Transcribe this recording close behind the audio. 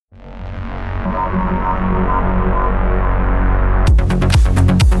Good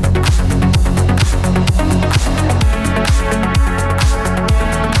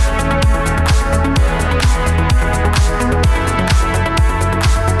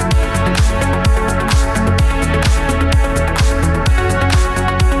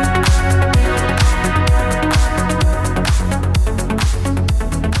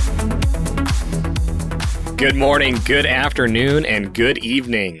morning, good afternoon, and good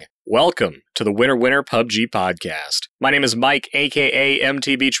evening. Welcome to the Winner Winner PUBG podcast. My name is Mike, aka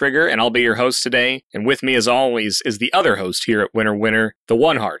MTB Trigger, and I'll be your host today. And with me, as always, is the other host here at Winner Winner, the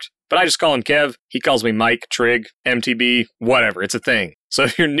One Heart. But I just call him Kev. He calls me Mike, Trig, MTB, whatever. It's a thing. So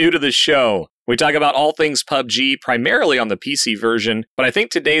if you're new to the show, we talk about all things PUBG, primarily on the PC version, but I think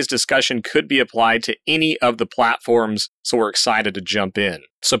today's discussion could be applied to any of the platforms, so we're excited to jump in.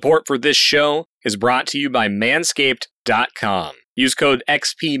 Support for this show is brought to you by Manscaped.com. Use code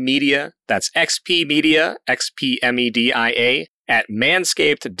XPmedia, that's XPmedia, XPMEDIA, at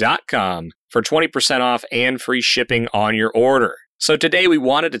Manscaped.com for 20% off and free shipping on your order. So today we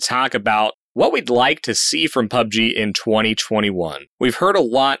wanted to talk about what we'd like to see from PUBG in 2021. We've heard a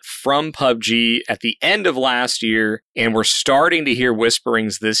lot from PUBG at the end of last year, and we're starting to hear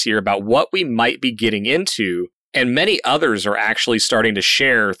whisperings this year about what we might be getting into, and many others are actually starting to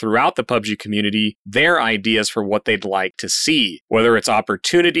share throughout the PUBG community their ideas for what they'd like to see, whether it's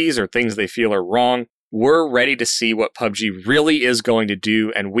opportunities or things they feel are wrong. We're ready to see what PUBG really is going to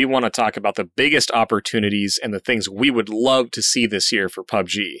do, and we want to talk about the biggest opportunities and the things we would love to see this year for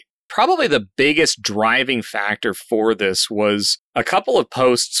PUBG. Probably the biggest driving factor for this was a couple of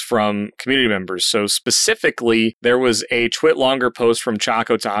posts from community members. So specifically, there was a TwitLonger post from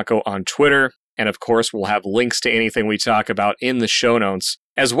Choco Taco on Twitter. And of course, we'll have links to anything we talk about in the show notes,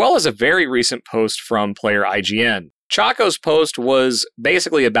 as well as a very recent post from player IGN. Choco's post was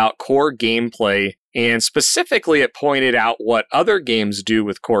basically about core gameplay, and specifically it pointed out what other games do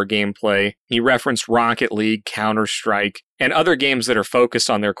with core gameplay. He referenced Rocket League, Counter-Strike, and other games that are focused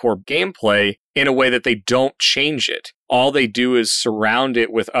on their core gameplay in a way that they don't change it. All they do is surround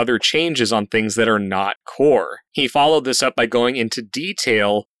it with other changes on things that are not core. He followed this up by going into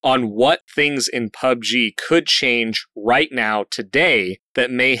detail on what things in PUBG could change right now, today,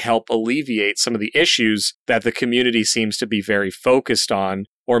 that may help alleviate some of the issues that the community seems to be very focused on,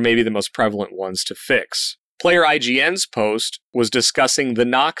 or maybe the most prevalent ones to fix. Player IGN's post was discussing the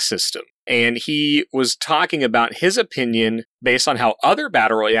knock system, and he was talking about his opinion based on how other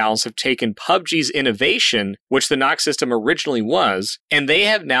battle royales have taken PUBG's innovation, which the knock system originally was, and they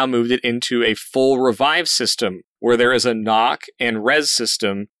have now moved it into a full revive system, where there is a knock and res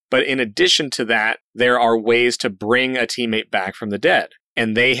system, but in addition to that, there are ways to bring a teammate back from the dead.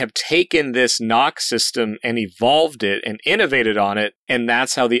 And they have taken this knock system and evolved it and innovated on it, and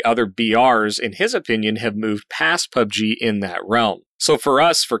that's how the other BRs, in his opinion, have moved past PUBG in that realm. So for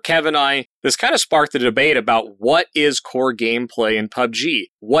us, for Kev and I, this kind of sparked the debate about what is core gameplay in PUBG?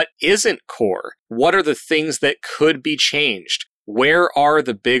 What isn't core? What are the things that could be changed? Where are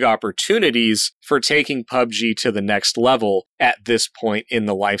the big opportunities for taking PUBG to the next level at this point in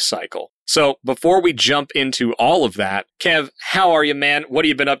the life cycle? So before we jump into all of that, Kev, how are you, man? What have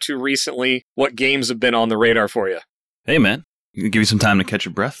you been up to recently? What games have been on the radar for you? Hey, man. Give you some time to catch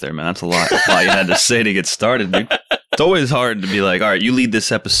your breath there, man. That's a lot you had to say to get started, dude. It's always hard to be like, all right, you lead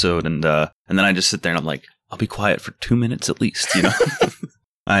this episode, and then I just sit there and I'm like, I'll be quiet for 2 minutes at least, you know?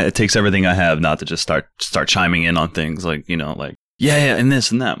 It takes everything I have not to just start chiming in on things like, you know, like, yeah, and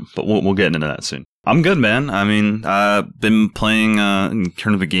this and that. But we'll get into that soon. I'm good, man. I mean, I've been playing, in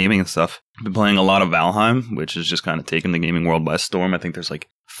terms of the gaming and stuff, I've been playing a lot of Valheim, which has just kind of taken the gaming world by storm. I think there's like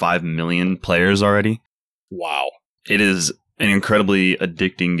 5 million players already. Wow. It is an incredibly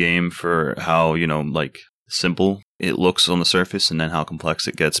addicting game for how, you know, like, simple it looks on the surface and then how complex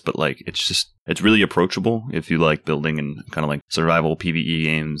it gets. But, like, it's really approachable if you like building and kind of like survival PvE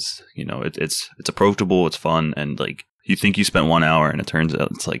games. You know, it's approachable, it's fun, and, like, you think you spent 1 hour, and it turns out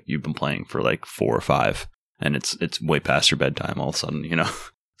it's like you've been playing for like 4 or 5, and it's way past your bedtime all of a sudden, you know.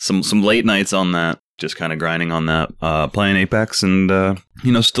 Some late nights on that, just kind of grinding on that, playing Apex, and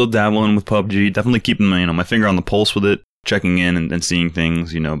you know, still dabbling with PUBG. Definitely keeping my finger on the pulse with it, checking in and seeing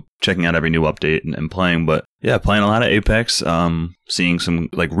things, you know, checking out every new update and playing. But yeah, playing a lot of Apex, seeing some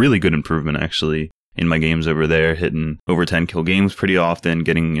like really good improvement actually in my games over there, hitting over 10 kill games pretty often,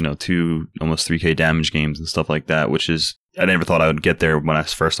 getting, you know, 2 almost 3k damage games and stuff like that, which is, I never thought I would get there when I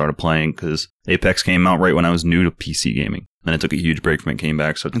first started playing, because Apex came out right when I was new to PC gaming. Then I took a huge break from it, came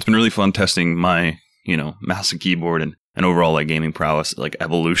back. So it's been really fun testing my, you know, mouse and keyboard and overall like gaming prowess, like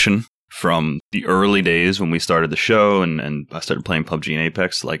evolution from the early days when we started the show and I started playing PUBG and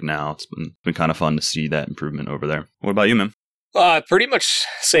Apex, like now. It's been kind of fun to see that improvement over there. What about you, man? Pretty much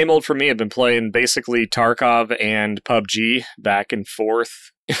same old for me. I've been playing basically Tarkov and PUBG back and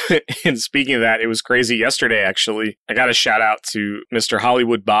forth. And speaking of that, it was crazy yesterday, actually. I got a shout out to Mr.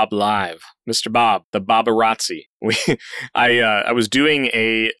 Hollywood Bob Live. Mr. Bob, the Bobarazzi. I was doing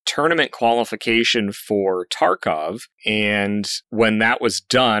a tournament qualification for Tarkov, and when that was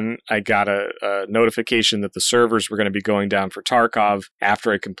done, I got a notification that the servers were going to be going down for Tarkov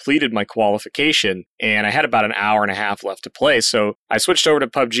after I completed my qualification, and I had about an hour and a half left to play, so I switched over to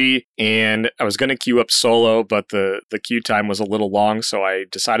PUBG, and I was going to queue up solo, but the queue time was a little long, so I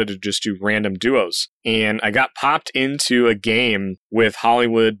decided to just do random duos. And I got popped into a game with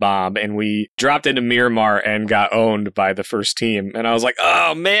Hollywood Bob, and we dropped into Miramar and got owned by the first team. And I was like,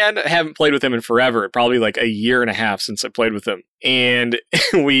 oh man, I haven't played with him in forever. Probably like a year and a half since I played with him. And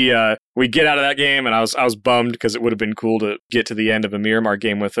we get out of that game, and I was bummed because it would have been cool to get to the end of a Miramar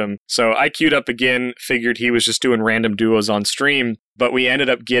game with him. So I queued up again, figured he was just doing random duos on stream, but we ended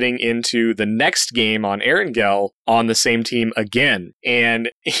up getting into the next game on Erangel on the same team again.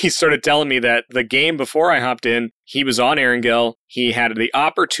 And he started telling me that the game before I hopped in, he was on Erangel, he had the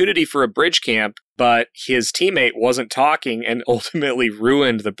opportunity for a bridge camp, but his teammate wasn't talking and ultimately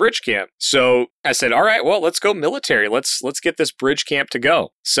ruined the bridge camp. So I said, all right, well, let's go military. Let's get this bridge camp to go.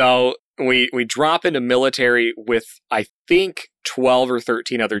 So we drop into military with, I think, 12 or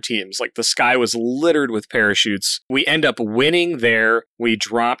 13 other teams. Like, the sky was littered with parachutes. We end up winning there. We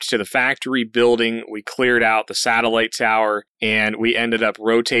dropped to the factory building. We cleared out the satellite tower, and we ended up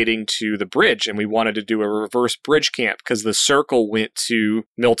rotating to the bridge, and we wanted to do a reverse bridge camp because the circle went to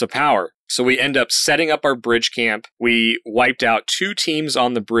Milta Power. So we end up setting up our bridge camp. We wiped out 2 teams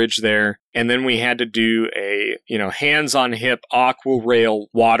on the bridge there, and then we had to do a, hands-on-hip aqua rail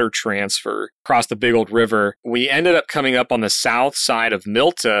water transfer across the big old river. We ended up coming up on the south side of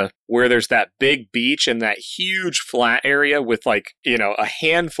Milta, where there's that big beach and that huge flat area with a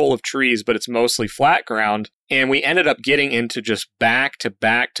handful of trees, but it's mostly flat ground. And we ended up getting into just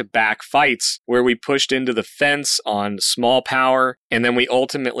back-to-back fights where we pushed into the fence on small power, and then we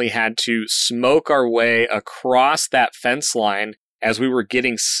ultimately had to smoke our way across that fence line as we were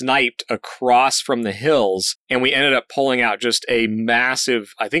getting sniped across from the hills, and we ended up pulling out just a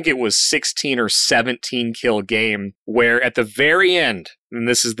massive, I think it was 16 or 17 kill game, where at the very end, and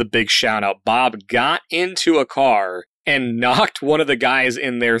this is the big shout out, Bob got into a car and knocked one of the guys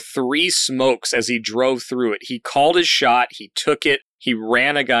in there 3 smokes as he drove through it. He called his shot, he took it, he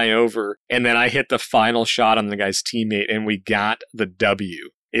ran a guy over, and then I hit the final shot on the guy's teammate, and we got the W.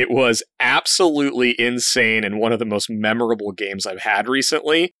 It was absolutely insane and one of the most memorable games I've had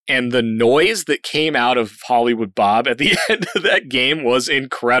recently. And the noise that came out of Hollywood Bob at the end of that game was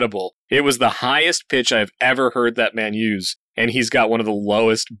incredible. It was the highest pitch I've ever heard that man use. And he's got one of the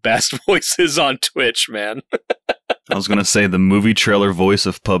lowest, best voices on Twitch, man. I was going to say the movie trailer voice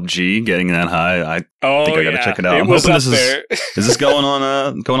of PUBG getting that high. I think I got to check it out. I'm hoping this is this going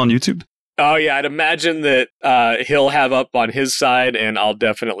on YouTube? Oh, yeah, I'd imagine that he'll have up on his side, and I'll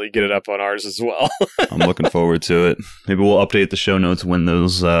definitely get it up on ours as well. I'm looking forward to it. Maybe we'll update the show notes when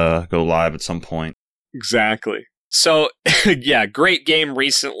those go live at some point. Exactly. So, yeah, great game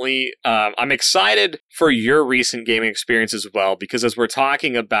recently. I'm excited for your recent gaming experience as well, because as we're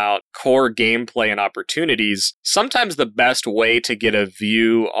talking about core gameplay and opportunities, sometimes the best way to get a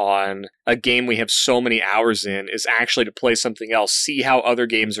view on a game we have so many hours in is actually to play something else, see how other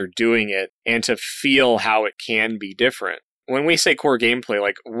games are doing it, and to feel how it can be different. When we say core gameplay,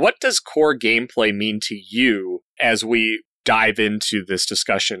 what does core gameplay mean to you as we dive into this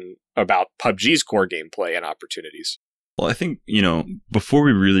discussion about PUBG's core gameplay and opportunities? Well, I think, before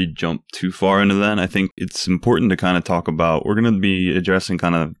we really jump too far into that, I think it's important to kind of talk about, we're going to be addressing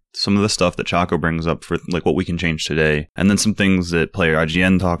kind of some of the stuff that Chaco brings up for what we can change today, and then some things that Player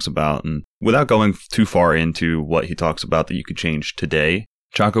IGN talks about. And without going too far into what he talks about that you could change today,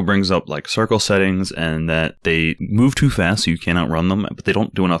 Chaco brings up circle settings and that they move too fast so you can't outrun them, but they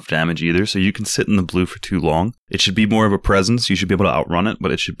don't do enough damage either, so you can sit in the blue for too long. It should be more of a presence. You should be able to outrun it,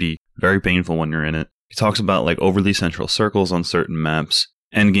 but it should be very painful when you're in it. He talks about overly central circles on certain maps,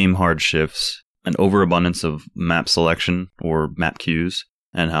 endgame hard shifts, an overabundance of map selection or map queues,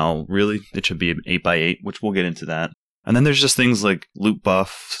 and how really it should be an 8x8, which we'll get into that. And then there's just things like loot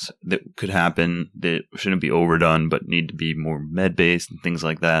buffs that could happen that shouldn't be overdone but need to be more med-based and things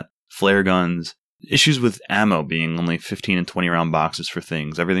like that. Flare guns. Issues with ammo being only 15 and 20 round boxes for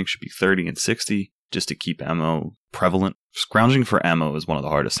things. Everything should be 30 and 60 just to keep ammo prevalent. Scrounging for ammo is one of the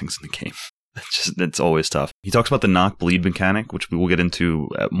hardest things in the game. It's always tough. He talks about the knock bleed mechanic, which we will get into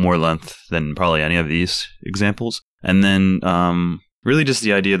at more length than probably any of these examples. And then really just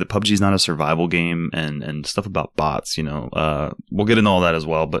the idea that PUBG is not a survival game and stuff about bots, we'll get into all that as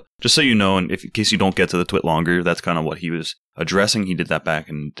well. But just so you know, and in case you don't get to the twit longer, that's kind of what he was addressing. He did that back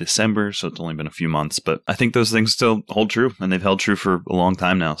in December, so it's only been a few months. But I think those things still hold true, and they've held true for a long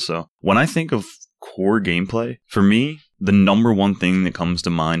time now. So when I think of core gameplay, for me, the number one thing that comes to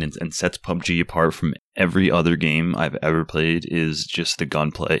mind and sets PUBG apart from every other game I've ever played is just the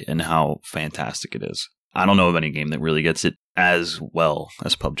gunplay and how fantastic it is. I don't know of any game that really gets it as well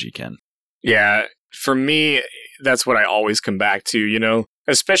as PUBG can. Yeah, for me, that's what I always come back to,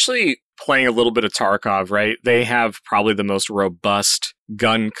 especially playing a little bit of Tarkov, right? They have probably the most robust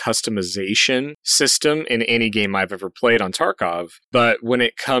gun customization system in any game I've ever played on Tarkov. But when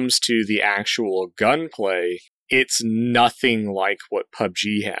it comes to the actual gunplay, it's nothing like what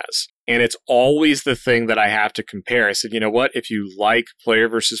PUBG has. And it's always the thing that I have to compare. I said, you know what? If you like player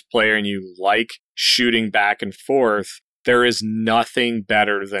versus player and you like shooting back and forth, there is nothing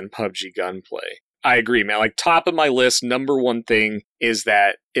better than PUBG gunplay. I agree, man. Like, top of my list, number one thing is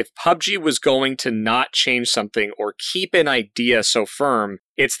that if PUBG was going to not change something or keep an idea so firm,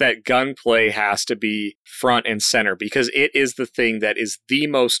 it's that gunplay has to be front and center because it is the thing that is the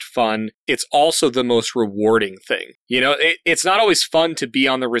most fun. It's also the most rewarding thing. It's not always fun to be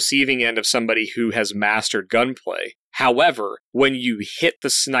on the receiving end of somebody who has mastered gunplay. However, when you hit the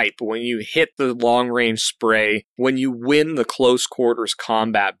snipe, when you hit the long-range spray, when you win the close quarters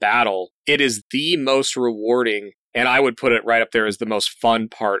combat battle, it is the most rewarding, and I would put it right up there as the most fun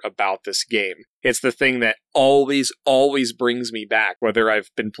part about this game. It's the thing that always, always brings me back, whether I've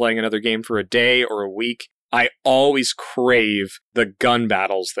been playing another game for a day or a week. I always crave the gun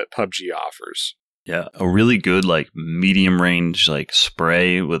battles that PUBG offers. Yeah, a really good medium range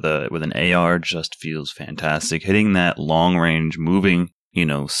spray with an AR just feels fantastic. Hitting that long range moving,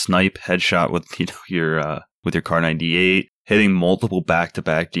 snipe headshot with your Kar 98, hitting multiple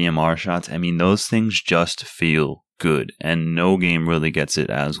back-to-back DMR shots. I mean, those things just feel good, and no game really gets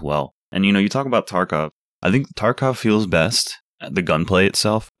it as well. And you talk about Tarkov. I think Tarkov feels best. The gunplay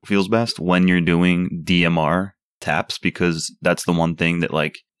itself feels best when you're doing DMR taps, because that's the one thing that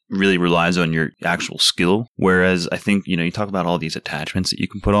really relies on your actual skill. Whereas I think, you talk about all these attachments that you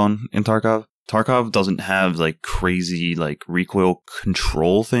can put on in Tarkov. Tarkov doesn't have crazy recoil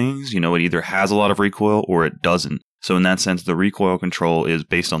control things. It either has a lot of recoil or it doesn't. So in that sense, the recoil control is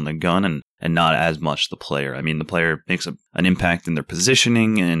based on the gun and not as much the player. I mean, the player makes an impact in their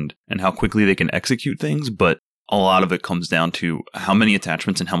positioning and how quickly they can execute things, but a lot of it comes down to how many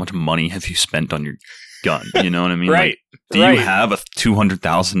attachments and how much money have you spent on your gun. You know what I mean? Right. Do you have a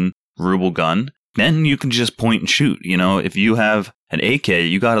 200,000 ruble gun? Then you can just point and shoot. If you have an AK,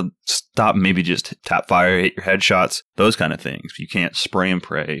 you got to stop, maybe just tap fire, hit your headshots, those kind of things. You can't spray and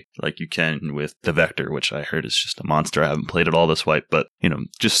pray like you can with the Vector, which I heard is just a monster. I haven't played it all this way, but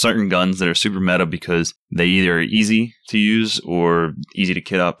just certain guns that are super meta because they either are easy to use or easy to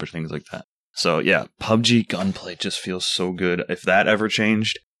kit up or things like that. So yeah, PUBG gunplay just feels so good. If that ever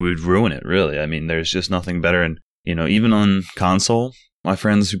changed, we'd ruin it, really. I mean, there's just nothing better. And, even on console, my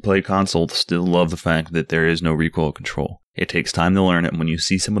friends who play console still love the fact that there is no recoil control. It takes time to learn it. And when you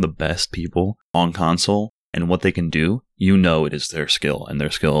see some of the best people on console and what they can do, it is their skill and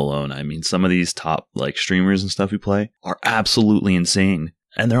their skill alone. I mean, some of these top streamers and stuff who play are absolutely insane.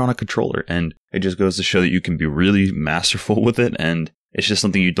 And they're on a controller. And it just goes to show that you can be really masterful with it. And it's just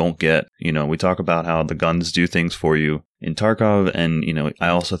something you don't get. We talk about how the guns do things for you in Tarkov. And, I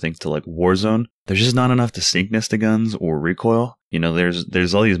also think to Warzone, there's just not enough distinctness to guns or recoil.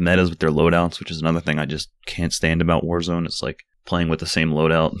 There's all these metas with their loadouts, which is another thing I just can't stand about Warzone. It's playing with the same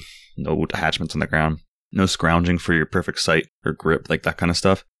loadout, no attachments on the ground, no scrounging for your perfect sight or grip, that kind of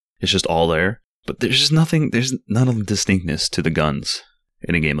stuff. It's just all there. But there's none of the distinctness to the guns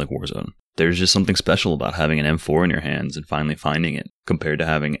in a game like Warzone. There's just something special about having an M4 in your hands and finally finding it compared to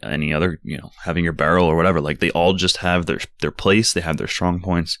having any other, having your barrel or whatever. They all just have their place. They have their strong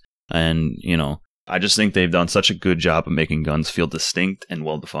points. And, I just think they've done such a good job of making guns feel distinct and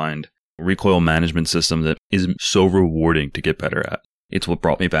well-defined. Recoil management system that is so rewarding to get better at. It's what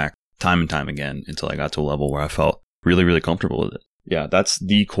brought me back time and time again until I got to a level where I felt really, really comfortable with it. Yeah, that's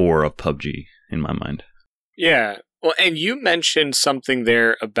the core of PUBG in my mind. Yeah. Well, and you mentioned something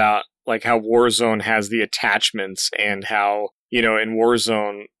there about how Warzone has the attachments and how, in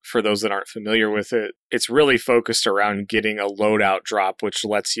Warzone, for those that aren't familiar with it, it's really focused around getting a loadout drop, which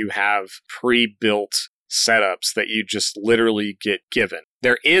lets you have pre-built setups that you just literally get given.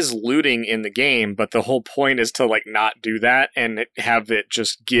 there is looting in the game, but the whole point is to like not do that and have it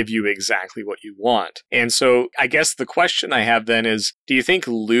just give you exactly what you want. And so I guess the question I have then is, do you think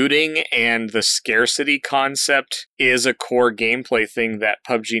looting and the scarcity concept is a core gameplay thing that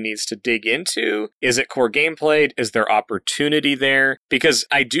PUBG needs to dig into? Is it core gameplay? Is there opportunity there? Because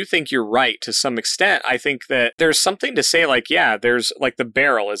I do think you're right to some extent. I think that there's something to say like, yeah, there's like the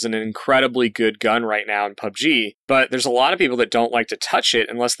barrel is an incredibly good gun right now in PUBG, but there's a lot of people that don't like to touch it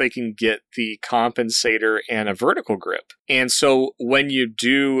unless they can get the compensator and a vertical grip. And so when you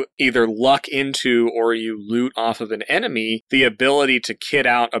do either luck into or you loot off of an enemy, the ability to kit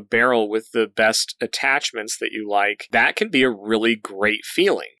out a barrel with the best attachments that you like, that can be a really great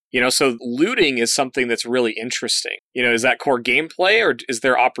feeling. So looting is something that's really interesting. Is that core gameplay or is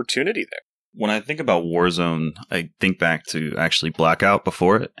there opportunity there? When I think about Warzone, I think back to actually Blackout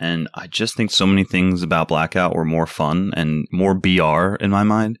before it, and I just think so many things about Blackout were more fun and more BR in my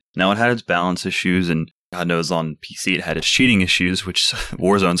mind. Now, it had its balance issues, and God knows on PC it had its cheating issues, which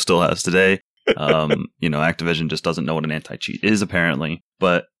Warzone still has today. Activision just doesn't know what an anti-cheat is, apparently.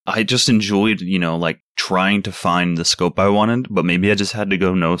 But I just enjoyed, like trying to find the scope I wanted, but maybe I just had to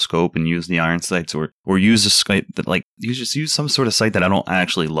go no scope and use the iron sights or use a sight that like use some sort of sight that I don't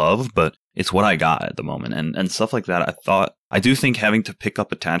actually love, but it's what I got at the moment and stuff like that. I do think having to pick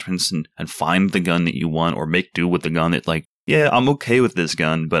up attachments and find the gun that you want or make do with the gun that like, yeah, I'm okay with this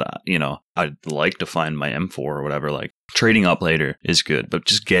gun, but I'd like to find my M4 or whatever. Like trading up later is good, but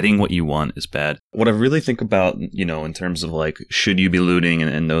just getting what you want is bad. What I really think about, in terms of like, should you be looting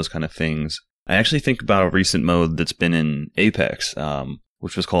and those kind of things, I actually think about a recent mode that's been in Apex,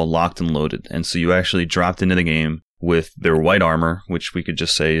 which was called Locked and Loaded. And so you actually dropped into the game with their white armor, which we could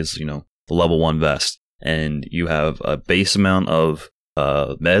just say is, the level 1 vest. And you have a base amount of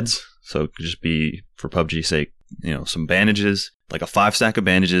meds. So it could just be, for PUBG's sake, some bandages, like a 5-stack of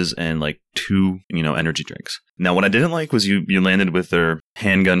bandages and like 2, energy drinks. Now, what I didn't like was you landed with their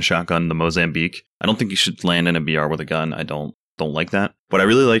handgun shotgun, the Mozambique. I don't think you should land in a BR with a gun. I don't like that. But I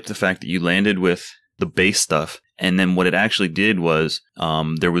really liked the fact that you landed with the base stuff. And then what it actually did was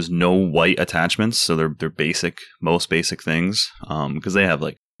there was no white attachments. So they're most basic things because they have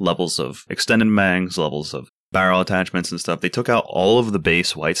like levels of extended mags, levels of barrel attachments and stuff. They took out all of the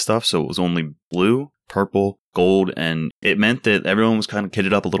base white stuff. So it was only blue, purple, gold, and it meant that everyone was kind of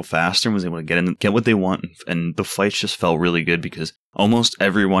kitted up a little faster and was able to get what they want. And the fights just felt really good because almost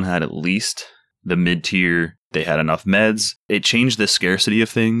everyone had at least the mid-tier. They had enough meds. It changed the scarcity of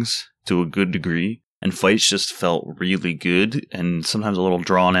things to a good degree, and fights just felt really good and sometimes a little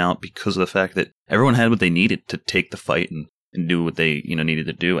drawn out because of the fact that everyone had what they needed to take the fight and do what they needed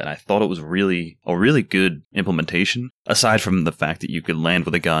to do. And I thought it was a really good implementation, aside from the fact that you could land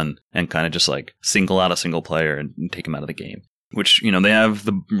with a gun and kind of just like single out a single player and take them out of the game, which they have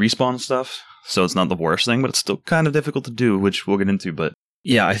the respawn stuff, so it's not the worst thing, but it's still kind of difficult to do, which we'll get into. But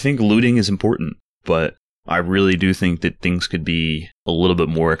yeah, I think looting is important, but I really do think that things could be a little bit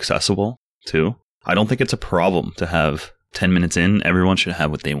more accessible too. I don't think it's a problem to have 10 minutes in, everyone should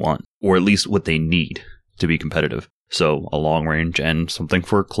have what they want, or at least what they need to be competitive. So a long range and something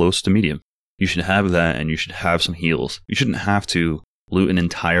for close to medium. You should have that, and you should have some heals. You shouldn't have to loot an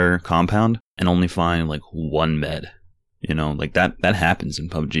entire compound and only find like one med. Like that happens in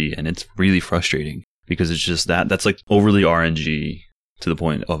PUBG, and it's really frustrating because it's just that's like overly RNG to the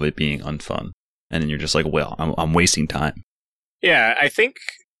point of it being unfun. And then you're just like, well, I'm wasting time. Yeah, I think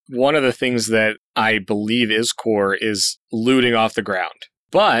one of the things that I believe is core is looting off the ground.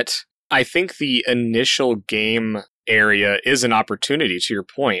 But I think the initial game area is an opportunity, to your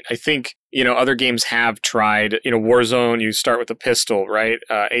point. I think, other games have tried, Warzone, you start with a pistol, right?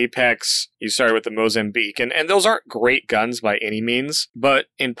 Apex, you start with the Mozambique. And those aren't great guns by any means. But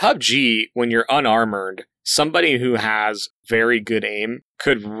in PUBG, when you're unarmored, somebody who has very good aim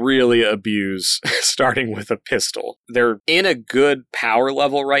could really abuse starting with a pistol. They're in a good power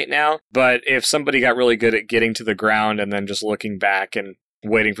level right now, but if somebody got really good at getting to the ground and then just looking back and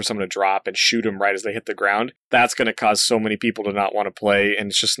waiting for someone to drop and shoot them right as they hit the ground, that's going to cause so many people to not want to play, and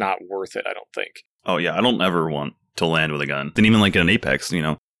it's just not worth it, I don't think. Oh yeah, I don't ever want to land with a gun. Didn't even like it in Apex,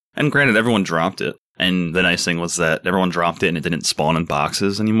 And granted, everyone dropped it. And the nice thing was that everyone dropped it and it didn't spawn in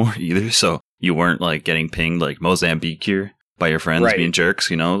boxes anymore either, so you weren't like getting pinged like Mozambique here by your friends being jerks,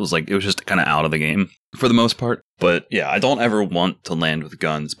 It was just kind of out of the game for the most part. But yeah, I don't ever want to land with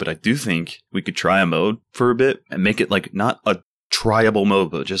guns, but I do think we could try a mode for a bit and make it like not a tryable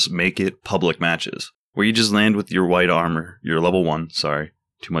mode, but just make it public matches where you just land with your white armor, your level 1, sorry,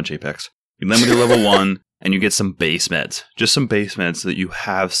 too much Apex. You land with your level 1 and you get some base meds, just some base meds so that you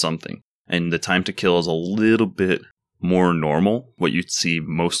have something. And the time to kill is a little bit more normal, what you'd see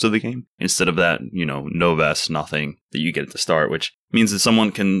most of the game, instead of that, no vest, nothing that you get at the start, which means that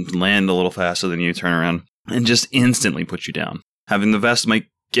someone can land a little faster than you, turn around, and just instantly put you down. Having the vest might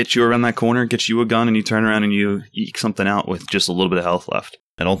get you around that corner, get you a gun, and you turn around and you eke something out with just a little bit of health left.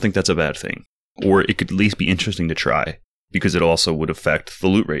 I don't think that's a bad thing. Or it could at least be interesting to try, because it also would affect the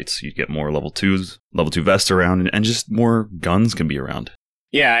loot rates. You get more level 2s, level 2 vests around, and just more guns can be around.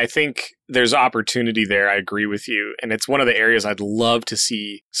 Yeah, I think there's opportunity there. I agree with you. And it's one of the areas I'd love to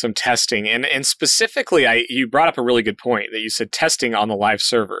see some testing. And specifically, you brought up a really good point that you said testing on the live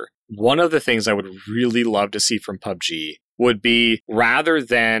server. One of the things I would really love to see from PUBG would be, rather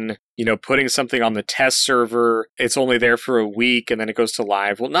than, putting something on the test server, it's only there for a week and then it goes to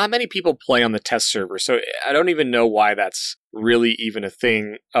live. Well, not many people play on the test server, so I don't even know why that's really even a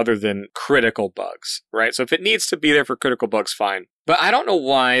thing other than critical bugs, right? So if it needs to be there for critical bugs, fine. But I don't know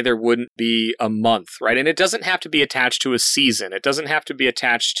why there wouldn't be a month, right? And it doesn't have to be attached to a season. It doesn't have to be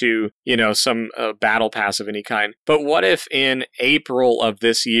attached to, some battle pass of any kind. But what if in April of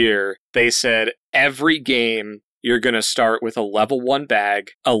this year, they said every game you're going to start with a level 1 bag,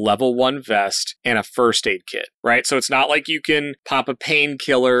 a level 1 vest, and a first aid kit, right? So it's not like you can pop a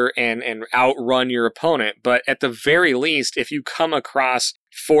painkiller and outrun your opponent, but at the very least, if you come across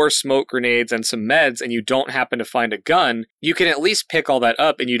 4 smoke grenades and some meds and you don't happen to find a gun, you can at least pick all that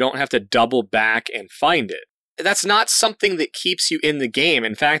up and you don't have to double back and find it. That's not something that keeps you in the game.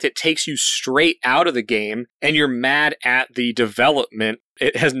 In fact, it takes you straight out of the game and you're mad at the development.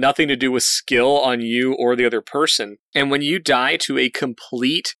 It has nothing to do with skill on you or the other person. And when you die to a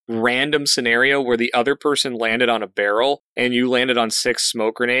complete random scenario where the other person landed on a barrel and you landed on 6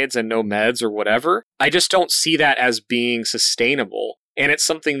 smoke grenades and no meds or whatever, I just don't see that as being sustainable. And it's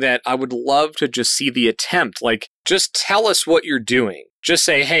something that I would love to just see the attempt. Like, just tell us what you're doing. Just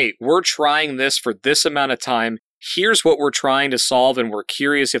say, hey, we're trying this for this amount of time. Here's what we're trying to solve, and we're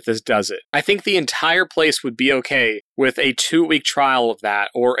curious if this does it. I think the entire place would be okay with a 2-week trial of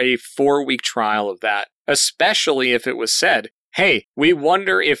that or a 4-week trial of that, especially if it was said, hey, we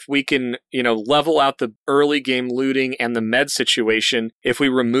wonder if we can, level out the early game looting and the med situation if we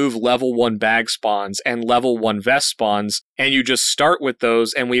remove level 1 bag spawns and level 1 vest spawns, and you just start with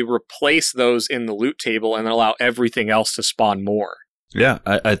those and we replace those in the loot table and allow everything else to spawn more. Yeah,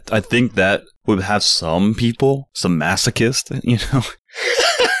 I think that would have some people, some masochists,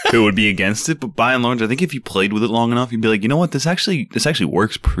 who would be against it. But by and large, I think if you played with it long enough, you'd be like, you know what, this actually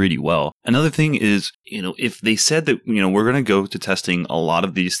works pretty well. Another thing is, if they said that, we're going to go to testing a lot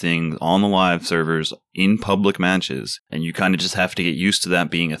of these things on the live servers in public matches, and you kind of just have to get used to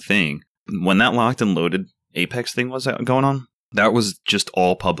that being a thing. When that locked and loaded Apex thing was going on, that was just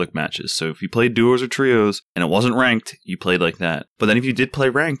all public matches. So if you played duos or trios and it wasn't ranked, you played like that. But then if you did play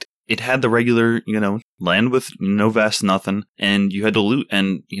ranked, it had the regular, land with no vest, nothing, and you had to loot.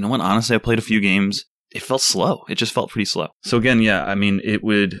 And you know what? Honestly, I played a few games. It felt slow. It just felt pretty slow. So again, yeah, I mean, it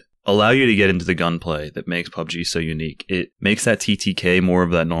would allow you to get into the gunplay that makes PUBG so unique. It makes that TTK more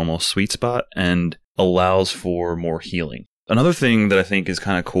of that normal sweet spot and allows for more healing. Another thing that I think is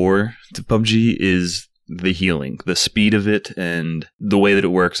kind of core to PUBG is the healing, the speed of it, and the way that it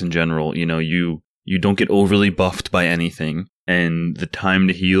works in general. You don't get overly buffed by anything, and the time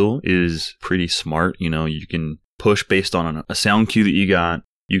to heal is pretty smart. You can push based on a sound cue that you got.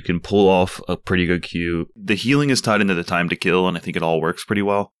 You can pull off a pretty good cue. The healing is tied into the time to kill, and I think it all works pretty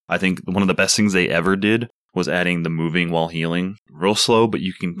well. I think one of the best things they ever did was adding the moving while healing. Real slow, but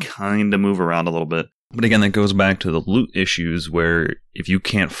you can kind of move around a little bit. But again, that goes back to the loot issues where if you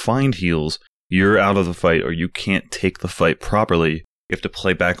can't find heals, you're out of the fight, or you can't take the fight properly. You have to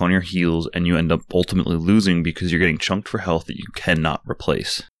play back on your heals, and you end up ultimately losing because you're getting chunked for health that you cannot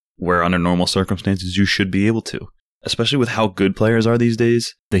replace. Where under normal circumstances, you should be able to. Especially with how good players are these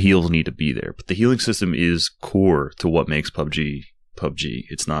days, the heals need to be there. But the healing system is core to what makes PUBG PUBG.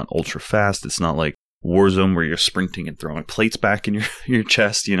 It's not ultra fast. It's not like Warzone where you're sprinting and throwing plates back in your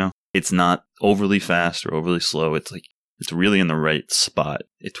chest, It's not overly fast or overly slow. It's really in the right spot.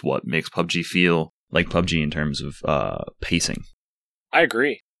 It's what makes PUBG feel like PUBG in terms of pacing. I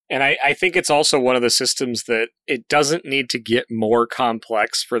agree. And I think it's also one of the systems that it doesn't need to get more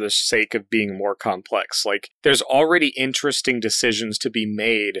complex for the sake of being more complex. Like, there's already interesting decisions to be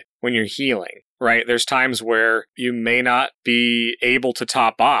made when you're healing, right? There's times where you may not be able to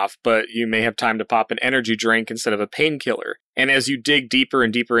top off, but you may have time to pop an energy drink instead of a painkiller. And as you dig deeper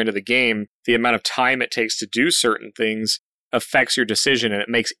and deeper into the game, the amount of time it takes to do certain things affects your decision, and it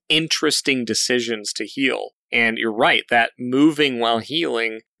makes interesting decisions to heal. And you're right, that moving while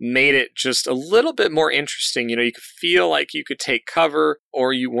healing made it just a little bit more interesting. You could feel like you could take cover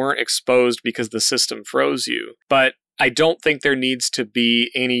or you weren't exposed because the system froze you. But I don't think there needs to be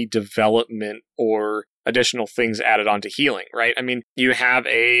any development or additional things added onto healing, right? I mean, you have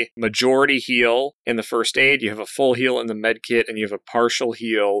a majority heal in the first aid, you have a full heal in the med kit, and you have a partial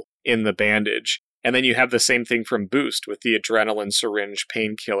heal in the bandage. And then you have the same thing from Boost with the adrenaline syringe,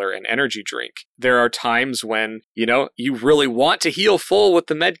 painkiller, and energy drink. There are times when, you really want to heal full with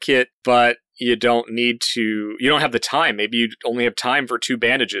the med kit, but you don't have the time. Maybe you only have time for 2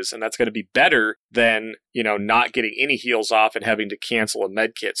 bandages, and that's going to be better than, not getting any heals off and having to cancel a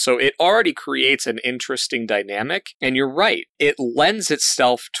med kit. So it already creates an interesting dynamic. And you're right, it lends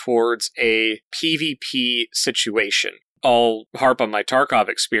itself towards a PvP situation. I'll harp on my Tarkov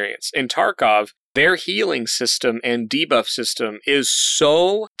experience. In Tarkov, their healing system and debuff system is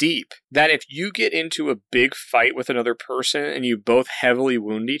so deep that if you get into a big fight with another person and you both heavily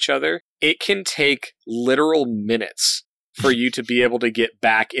wound each other, it can take literal minutes for you to be able to get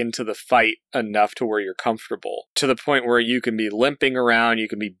back into the fight enough to where you're comfortable, to the point where you can be limping around, you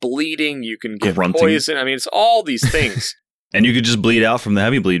can be bleeding, you can get poison. I mean, it's all these things. And you could just bleed out from the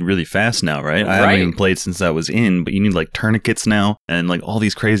heavy bleed really fast now, right? I haven't even played since I was in, but you need like tourniquets now and like all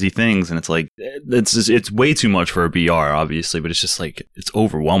these crazy things. And it's like, it's way too much for a BR, obviously, but it's just like, it's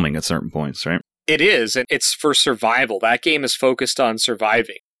overwhelming at certain points, right? It is. And it's for survival. That game is focused on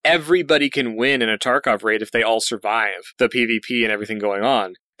surviving. Everybody can win in a Tarkov raid if they all survive the PvP and everything going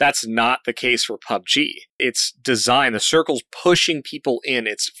on. That's not the case for PUBG. It's designed, the circle's pushing people in,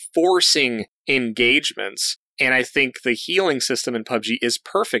 it's forcing engagements. And I think the healing system in PUBG is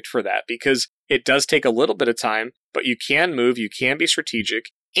perfect for that because it does take a little bit of time, but you can move, you can be strategic,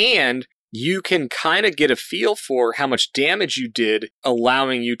 and you can kind of get a feel for how much damage you did,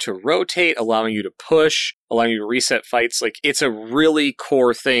 allowing you to rotate, allowing you to push, allowing you to reset fights. Like, it's a really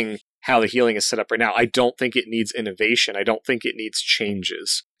core thing how the healing is set up right now. I don't think it needs innovation. I don't think it needs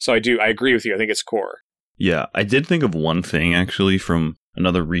changes. So I agree with you. I think it's core. Yeah, I did think of one thing actually from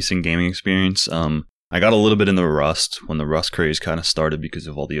another recent gaming experience. I got a little bit into Rust when the Rust craze kind of started because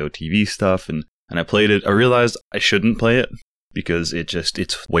of all the OTV stuff, and I played it. I realized I shouldn't play it because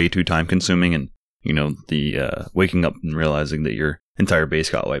it's way too time consuming, and the waking up and realizing that your entire base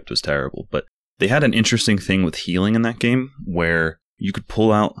got wiped was terrible. But they had an interesting thing with healing in that game where you could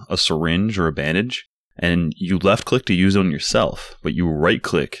pull out a syringe or a bandage and you left click to use it on yourself, but you right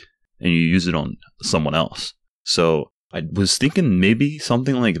click and you use it on someone else. So I was thinking maybe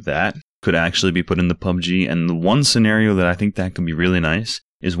something like that could actually be put into PUBG. And the one scenario that I think that could be really nice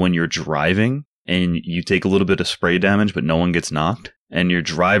is when you're driving and you take a little bit of spray damage, but no one gets knocked, and your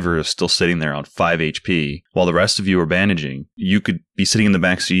driver is still sitting there on 5 HP while the rest of you are bandaging. You could be sitting in the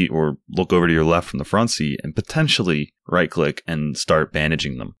back seat or look over to your left from the front seat and potentially right click and start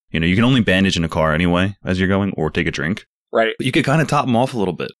bandaging them. You can only bandage in a car anyway as you're going, or take a drink. Right. But you could kind of top them off a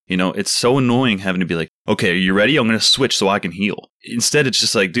little bit. It's so annoying having to be like, okay, are you ready? I'm going to switch so I can heal. Instead, it's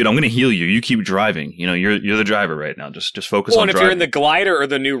just like, dude, I'm going to heal you. You keep driving. You're the driver right now. Just focus on driving. Well, and if you're in the Glider or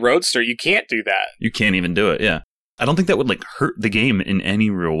the new Roadster, you can't do that. You can't even do it, yeah. I don't think that would hurt the game in any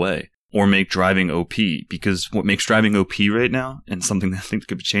real way or make driving OP, because what makes driving OP right now, and something that I think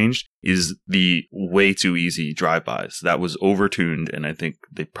could be changed, is the way too easy drive-bys. That was overtuned, and I think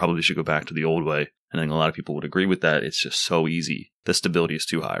they probably should go back to the old way. And I think a lot of people would agree with that. It's just so easy. The stability is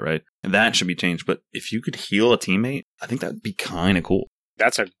too high, right? And that should be changed. But if you could heal a teammate, I think that would be kind of cool.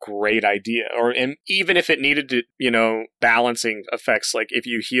 That's a great idea. And even if it needed to, balancing effects, like if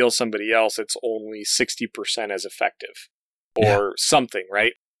you heal somebody else, it's only 60% as effective or something,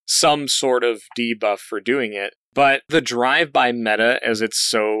 right? Some sort of debuff for doing it. But the drive-by meta, as it's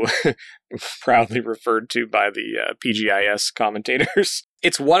so proudly referred to by the PGIS commentators,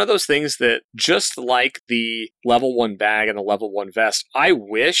 it's one of those things that, just like the level 1 bag and the level 1 vest, I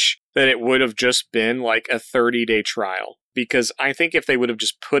wish that it would have just been like a 30-day trial. Because I think if they would have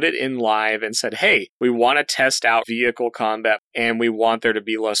just put it in live and said, hey, we want to test out vehicle combat and we want there to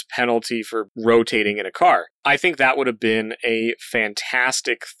be less penalty for rotating in a car, I think that would have been a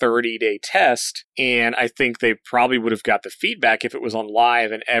fantastic 30-day test. And I think they probably would have got the feedback if it was on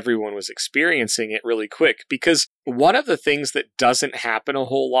live and everyone was experiencing it really quick. Because one of the things that doesn't happen a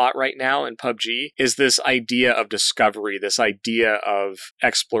whole lot right now in PUBG is this idea of discovery, this idea of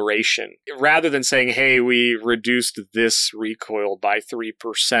exploration. Rather than saying, hey, we reduced this recoil by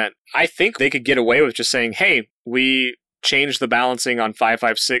 3%, I think they could get away with just saying, hey, we changed the balancing on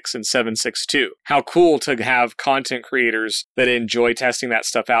 5.56 and 7.62. How cool to have content creators that enjoy testing that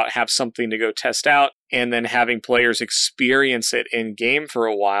stuff out, have something to go test out, and then having players experience it in game for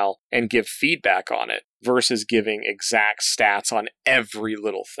a while and give feedback on it versus giving exact stats on every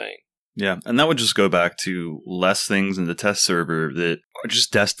little thing. Yeah, and that would just go back to less things in the test server that are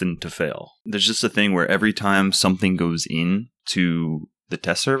just destined to fail. There's just a thing where every time something goes in to the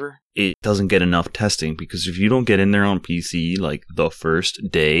test server, it doesn't get enough testing, because if you don't get in there on PC like the first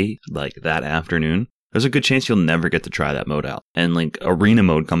day, like that afternoon, there's a good chance you'll never get to try that mode out. And like arena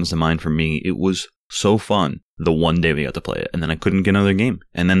mode comes to mind for me. It was so fun the one day we got to play it, and then I couldn't get another game.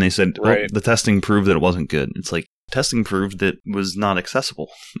 And then they said, Right. oh, the testing proved that it wasn't good. It's like, testing proved that it was not accessible.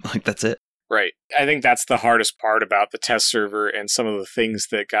 Like, that's it. Right. I think that's the hardest part about the test server and some of the things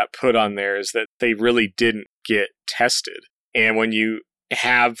that got put on there is that they really didn't get tested. And when you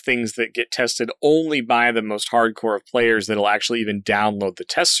have things that get tested only by the most hardcore of players that'll actually even download the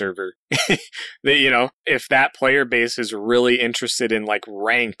test server, that, if that player base is really interested in like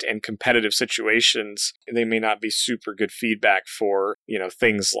ranked and competitive situations, they may not be super good feedback for,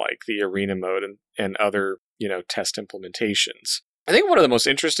 things like the arena mode and other, test implementations. I think one of the most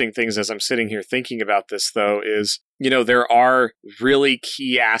interesting things as I'm sitting here thinking about this, though, is, there are really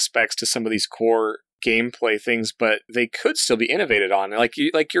key aspects to some of these core gameplay things, but they could still be innovated on, like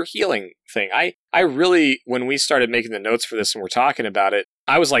your healing thing. I really, when we started making the notes for this and we're talking about it,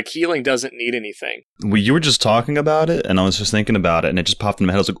 I was like, healing doesn't need anything. Well, you were just talking about it, and I was just thinking about it, and it just popped in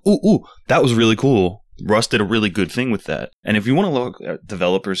my head. I was like, ooh, that was really cool. Rust did a really good thing with that. And if you want to look at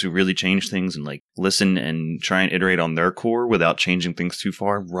developers who really change things and like listen and try and iterate on their core without changing things too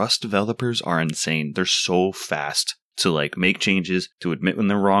far, Rust developers are insane. They're so fast to like make changes, to admit when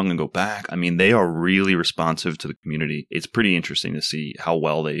they're wrong and go back. I mean, they are really responsive to the community. It's pretty interesting to see how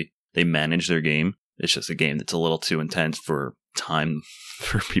well they manage their game. It's just a game that's a little too intense for time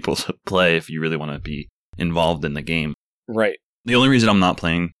for people to play if you really want to be involved in the game. Right. The only reason I'm not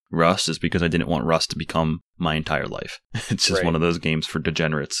playing Rust is because I didn't want Rust to become my entire life. It's just one of those games for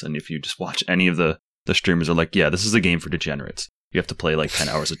degenerates. And if you just watch any of the streamers are like, yeah, this is a game for degenerates. You have to play like 10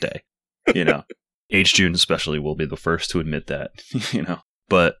 hours a day. H-June especially will be the first to admit that,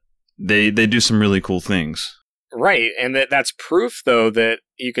 But they do some really cool things. Right. And that's proof, though, that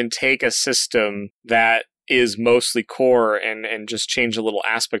you can take a system that is mostly core and just change a little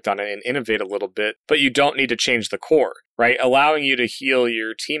aspect on it and innovate a little bit, but you don't need to change the core, right? Allowing you to heal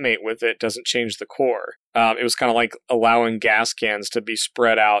your teammate with it doesn't change the core. It was kind of like allowing gas cans to be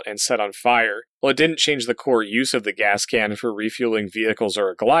spread out and set on fire. Well, it didn't change the core use of the gas can for refueling vehicles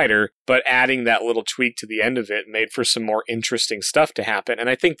or a glider, but adding that little tweak to the end of it made for some more interesting stuff to happen. And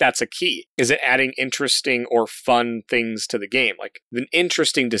I think that's a key, is it adding interesting or fun things to the game. Like, an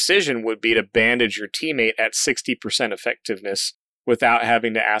interesting decision would be to bandage your teammate at 60% effectiveness without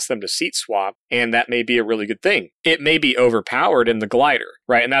having to ask them to seat swap, and that may be a really good thing. It may be overpowered in the glider,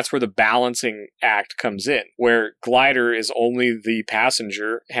 right? And that's where the balancing act comes in, where glider is only the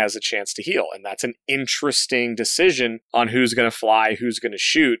passenger has a chance to heal, and that's an interesting decision on who's going to fly, who's going to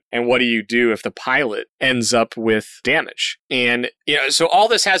shoot, and what do you do if the pilot ends up with damage. And, so all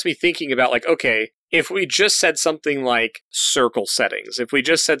this has me thinking about like, okay, if we just said something like circle settings, if we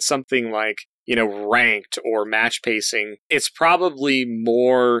just said something like, ranked or match pacing, it's probably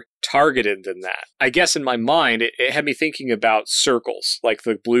more targeted than that. I guess in my mind, it had me thinking about circles, like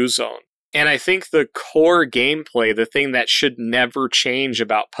the blue zone. And I think the core gameplay, the thing that should never change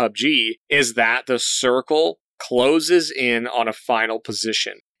about PUBG, is that the circle closes in on a final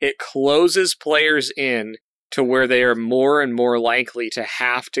position. It closes players in to where they are more and more likely to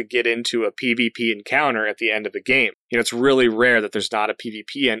have to get into a PvP encounter at the end of the game. It's really rare that there's not a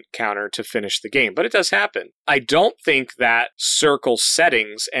PvP encounter to finish the game, but it does happen. I don't think that circle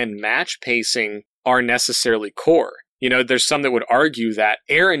settings and match pacing are necessarily core. There's some that would argue that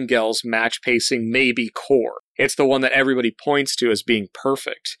Erengel's match pacing may be core. It's the one that everybody points to as being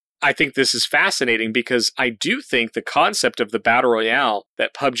perfect. I think this is fascinating because I do think the concept of the Battle Royale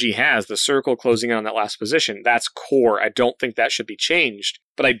that PUBG has, the circle closing in on that last position, that's core. I don't think that should be changed.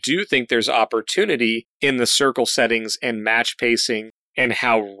 But I do think there's opportunity in the circle settings and match pacing and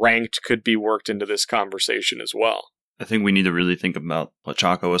how ranked could be worked into this conversation as well. I think we need to really think about what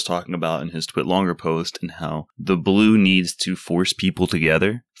Chaco was talking about in his Twit Longer post and how the blue needs to force people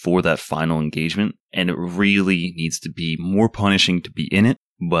together for that final engagement. And it really needs to be more punishing to be in it,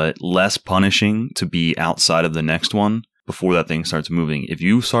 but less punishing to be outside of the next one before that thing starts moving. If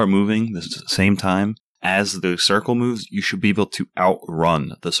you start moving the same time as the circle moves, you should be able to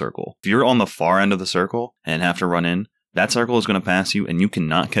outrun the circle. If you're on the far end of the circle and have to run in, that circle is going to pass you and you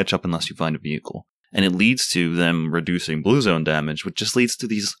cannot catch up unless you find a vehicle. And it leads to them reducing blue zone damage, which just leads to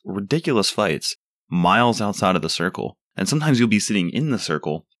these ridiculous fights miles outside of the circle. And sometimes you'll be sitting in the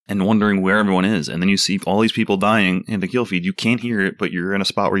circle and wondering where everyone is. And then you see all these people dying in the kill feed. You can't hear it, but you're in a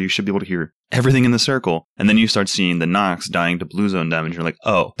spot where you should be able to hear everything in the circle. And then you start seeing the Nox dying to blue zone damage. You're like,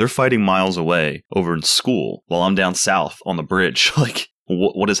 oh, they're fighting miles away over in school while I'm down south on the bridge. Like,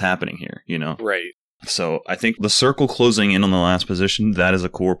 what is happening here, you know? Right. So I think the circle closing in on the last position, that is a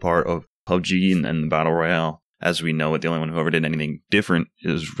core part of PUBG and the Battle Royale. As we know it, the only one who ever did anything different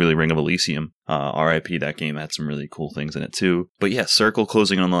is really Ring of Elysium. RIP, that game had some really cool things in it too. But yeah, circle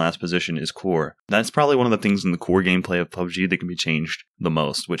closing in on the last position is core. That's probably one of the things in the core gameplay of PUBG that can be changed the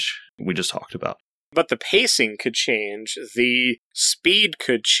most, which we just talked about. But the pacing could change, the speed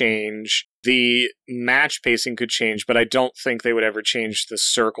could change, the match pacing could change, but I don't think they would ever change the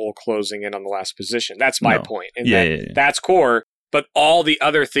circle closing in on the last position. That's my point. And that's core, but all the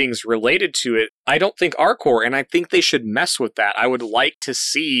other things related to it, I don't think are core, and I think they should mess with that. I would like to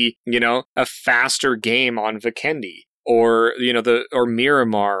see, a faster game on Vikendi, or, or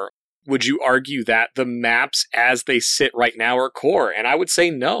Miramar. Would you argue that the maps as they sit right now are core? And I would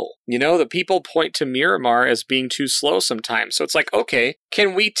say no. The people point to Miramar as being too slow sometimes. So it's like, okay,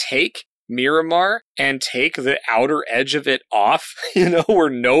 can we take Miramar and take the outer edge of it off,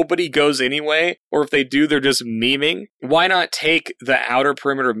 where nobody goes anyway? Or if they do, they're just memeing. Why not take the outer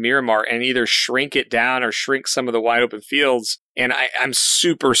perimeter of Miramar and either shrink it down or shrink some of the wide open fields? And I'm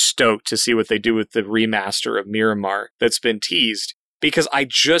super stoked to see what they do with the remaster of Miramar that's been teased. Because I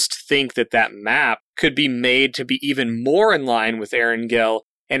just think that map could be made to be even more in line with Erangel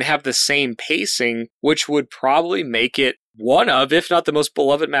and have the same pacing, which would probably make it one of, if not the most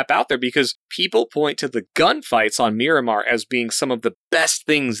beloved map out there, because people point to the gunfights on Miramar as being some of the best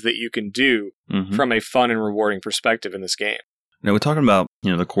things that you can do from a fun and rewarding perspective in this game. Now, we're talking about,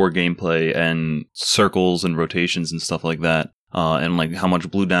 the core gameplay and circles and rotations and stuff like that. And like how much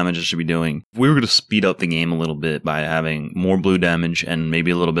blue damage it should be doing. If we were going to speed up the game a little bit by having more blue damage and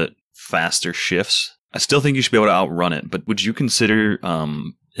maybe a little bit faster shifts, I still think you should be able to outrun it. But would you consider,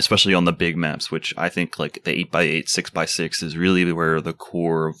 especially on the big maps, which I think like the 8x8, 6x6 is really where the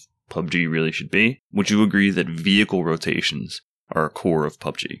core of PUBG really should be, would you agree that vehicle rotations are a core of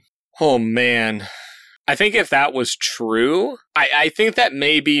PUBG? Oh, man. I think if that was true, I think that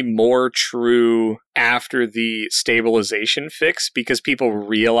may be more true after the stabilization fix, because people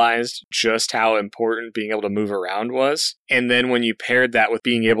realized just how important being able to move around was. And then when you paired that with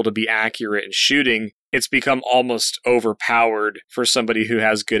being able to be accurate in shooting, it's become almost overpowered for somebody who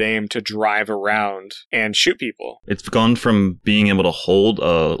has good aim to drive around and shoot people. It's gone from being able to hold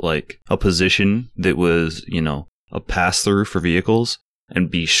a position that was, a pass-through for vehicles and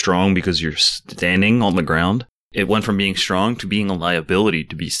be strong because you're standing on the ground. It went from being strong to being a liability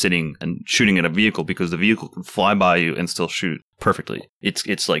to be sitting and shooting at a vehicle because the vehicle can fly by you and still shoot perfectly.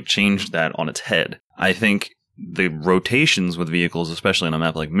 It's like changed that on its head. I think the rotations with vehicles, especially on a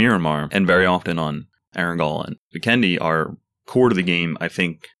map like Miramar, and very often on Erangel and Vikendi, are core to the game. I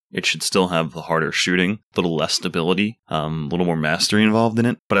think it should still have the harder shooting, a little less stability, a little more mastery involved in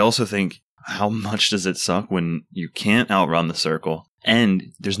it. But I also think, how much does it suck when you can't outrun the circle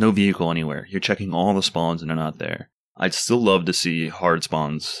and there's no vehicle anywhere? You're checking all the spawns and they're not there. I'd still love to see hard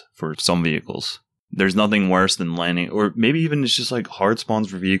spawns for some vehicles. There's nothing worse than landing, or maybe even it's just like hard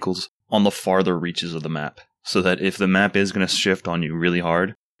spawns for vehicles on the farther reaches of the map. So that if the map is going to shift on you really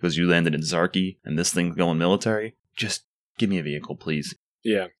hard because you landed in Zarki and this thing's going military, just give me a vehicle, please.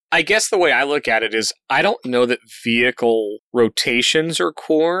 Yeah. I guess the way I look at it is I don't know that vehicle rotations are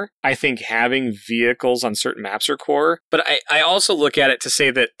core. I think having vehicles on certain maps are core. But I also look at it to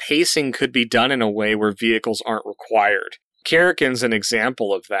say that pacing could be done in a way where vehicles aren't required. Karakin's an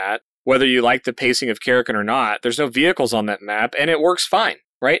example of that. Whether you like the pacing of Karakin or not, there's no vehicles on that map, and it works fine.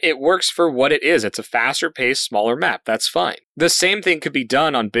 Right? It works for what it is. It's a faster paced, smaller map. That's fine. The same thing could be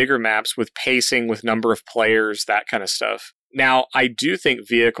done on bigger maps with pacing, with number of players, that kind of stuff. Now, I do think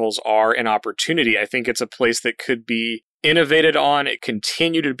vehicles are an opportunity. I think it's a place that could be innovated on, it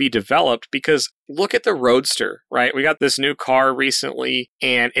continue to be developed, because look at the Roadster, right? We got this new car recently,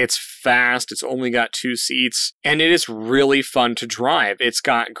 and it's fast. It's only got 2 seats, and it is really fun to drive. It's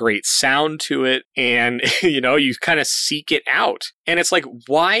got great sound to it, and, you kind of seek it out. And it's like,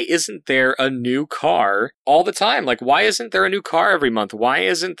 why isn't there a new car all the time? Like, why isn't there a new car every month? Why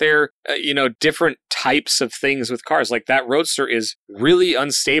isn't there, different types of things with cars? Like, that Roadster is really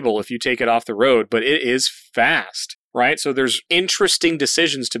unstable if you take it off the road, but it is fast. Right? So there's interesting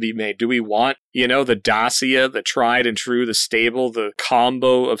decisions to be made. Do we want, the Dacia, the tried and true, the stable, the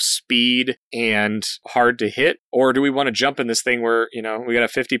combo of speed and hard to hit? Or do we want to jump in this thing where, we got a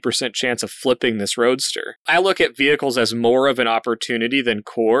 50% chance of flipping this Roadster? I look at vehicles as more of an opportunity than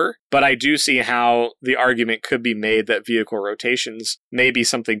core, but I do see how the argument could be made that vehicle rotations may be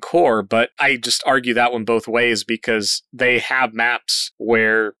something core, but I just argue that one both ways because they have maps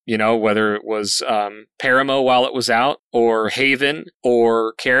where, whether it was Paramo while it was out, or Haven,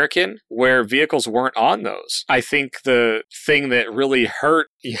 or Karakin, where vehicles weren't on those. I think the thing that really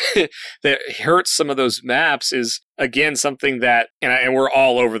that hurts some of those maps is, again, something that, and we're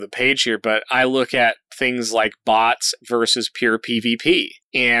all over the page here, but I look at things like bots versus pure PvP.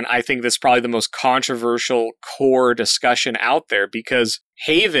 And I think that's probably the most controversial core discussion out there because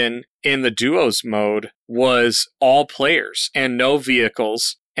Haven in the duos mode was all players and no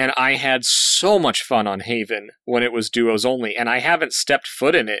vehicles. And I had so much fun on Haven when it was duos only. And I haven't stepped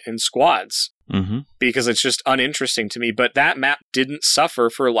foot in it in squads because it's just uninteresting to me. But that map didn't suffer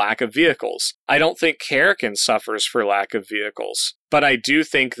for lack of vehicles. I don't think Karakin suffers for lack of vehicles. But I do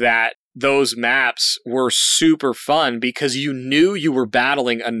think that those maps were super fun because you knew you were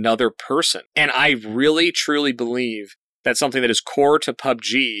battling another person. And I really, truly believe that something that is core to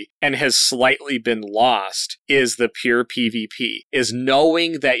PUBG and has slightly been lost is the pure PvP, is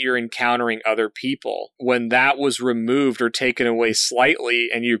knowing that you're encountering other people. When that was removed or taken away slightly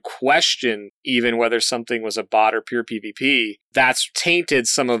and you question even whether something was a bot or pure PvP, that's tainted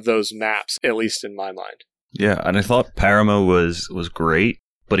some of those maps, at least in my mind. Yeah, and I thought Paramo was great,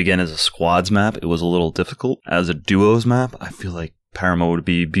 but again, as a squads map, it was a little difficult. As a duos map, I feel like Paramo would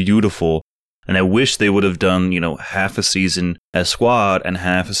be beautiful. And I wish they would have done, half a season as squad and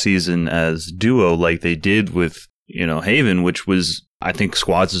half a season as duo like they did with, Haven, which was, I think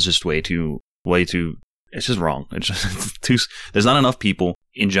squads is just way too, it's just wrong. It's just there's not enough people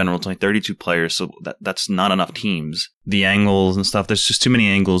in general. It's only 32 players, so that's not enough teams. The angles and stuff, there's just too many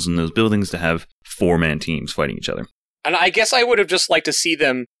angles in those buildings to have 4-man teams fighting each other. And I guess I would have just liked to see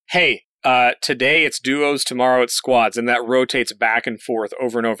them, hey, today it's duos, tomorrow it's squads, and that rotates back and forth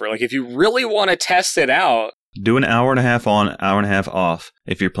over and over. Like, if you really want to test it out, do an hour and a half on, hour and a half off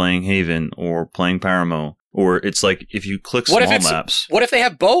if you're playing Haven or playing Paramo. Or it's like if you click small maps. What if they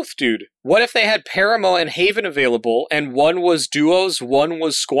have both, dude? What if they had Paramo and Haven available, and one was duos, one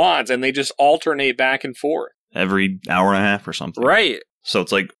was squads, and they just alternate back and forth? Every hour and a half or something. Right. So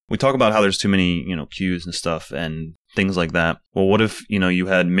it's like, we talk about how there's too many, queues and stuff and things like that. Well, what if, you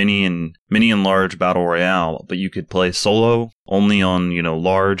had mini and large battle royale, but you could play solo only on,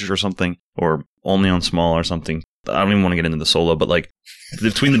 large or something, or only on small or something. I don't even want to get into the solo, but like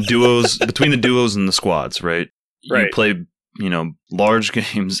between the duos and the squads, right? Right. You play, large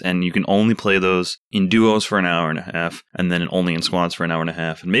games, and you can only play those in duos for an hour and a half, and then only in squads for an hour and a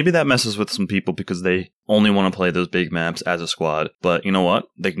half. And maybe that messes with some people because they only want to play those big maps as a squad. But you know what?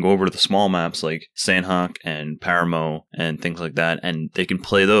 They can go over to the small maps like Sandhawk and Paramo and things like that, and they can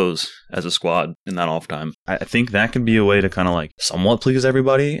play those as a squad in that off time. I think that can be a way to kind of like somewhat please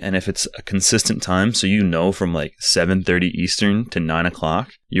everybody. And if it's a consistent time, so from like 7:30 Eastern to 9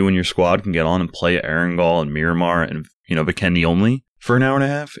 o'clock, you and your squad can get on and play Erangel and Miramar and Vikendi only for an hour and a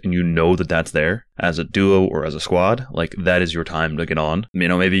half, and that's there as a duo or as a squad, like that is your time to get on.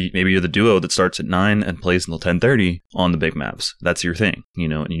 Maybe you're the duo that starts at 9 and plays until 10:30 on the big maps. That's your thing,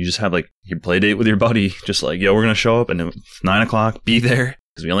 and you just have like your play date with your buddy, just like, yo, we're gonna show up and it's 9 o'clock, be there,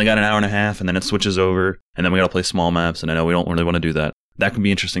 because we only got an hour and a half, and then it switches over, and then we gotta play small maps, and I know we don't really want to do that. That can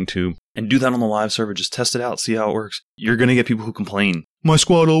be interesting too. And do that on the live server. Just test it out. See how it works. You're going to get people who complain. My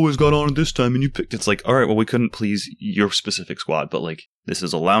squad always got on at this time and you picked. It's like, all right, well, we couldn't please your specific squad. But like, this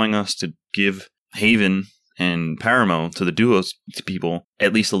is allowing us to give Haven and Paramo to the duos to people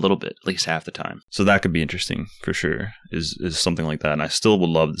at least a little bit, at least half the time. So that could be interesting for sure, is something like that. And I still would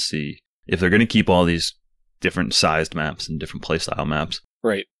love to see if they're going to keep all these different sized maps and different playstyle maps.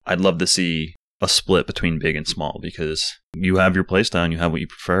 Right. I'd love to see a split between big and small, because you have your playstyle and you have what you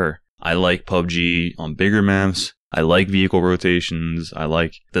prefer. I like PUBG on bigger maps. I like vehicle rotations. I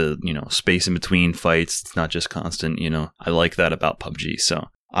like the, space in between fights. It's not just constant, I like that about PUBG. So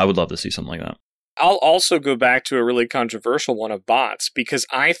I would love to see something like that. I'll also go back to a really controversial one of bots, because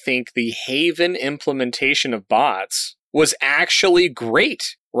I think the Haven implementation of bots was actually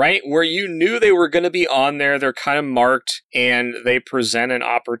great, right? Where you knew they were going to be on there, they're kind of marked, and they present an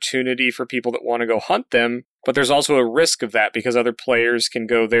opportunity for people that want to go hunt them. But there's also a risk of that because other players can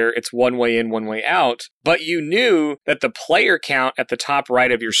go there. It's one way in, one way out. But you knew that the player count at the top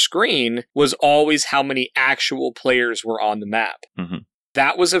right of your screen was always how many actual players were on the map. Mm-hmm.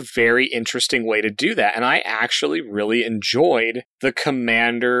 That was a very interesting way to do that. And I actually really enjoyed the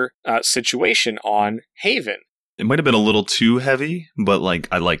commander situation on Haven. It might have been a little too heavy, but like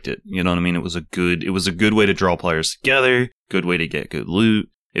I liked it. You know what I mean? It was a good way to draw players together, good way to get good loot.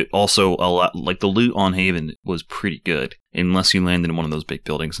 It also like the loot on Haven was pretty good, unless you landed in one of those big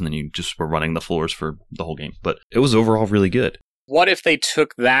buildings and then you just were running the floors for the whole game. But it was overall really good. What if they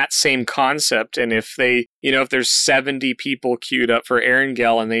took that same concept and if they, if there's 70 people queued up for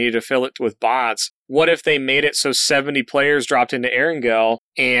Erangel and they need to fill it with bots, what if they made it so 70 players dropped into Erangel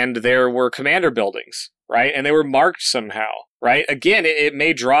and there were commander buildings, right? And they were marked somehow, right? Again, it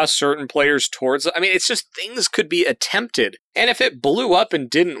may draw certain players towards it. I mean, it's just things could be attempted. And if it blew up and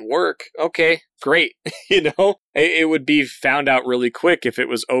didn't work, okay, great. It would be found out really quick if it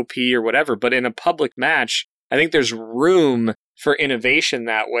was OP or whatever. But in a public match, I think there's room for innovation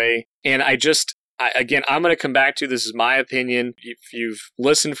that way. And I'm going to come back to, this is my opinion. If you've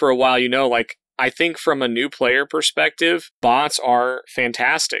listened for a while, I think from a new player perspective, bots are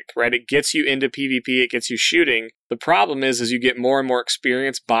fantastic, right? It gets you into PvP, it gets you shooting. The problem is, as you get more and more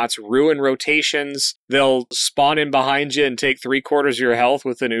experience, bots ruin rotations. They'll spawn in behind you and take 3/4 of your health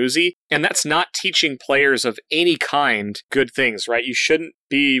with an Uzi. And that's not teaching players of any kind good things, right? You shouldn't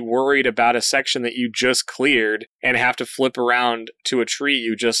be worried about a section that you just cleared and have to flip around to a tree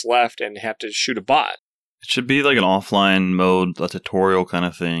you just left and have to shoot a bot. It should be like an offline mode, a tutorial kind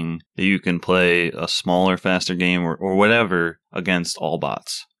of thing that you can play a smaller, faster game or whatever against all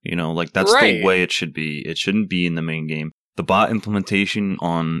bots. That's right. The way it should be. It shouldn't be in the main game. The bot implementation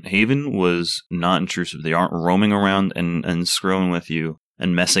on Haven was not intrusive. They aren't roaming around and screwing with you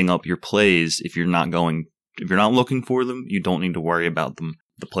and messing up your plays. If you're not looking for them, you don't need to worry about them.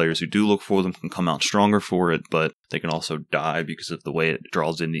 The players who do look for them can come out stronger for it, but they can also die because of the way it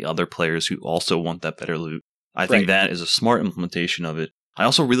draws in the other players who also want that better loot. I think that is a smart implementation of it. I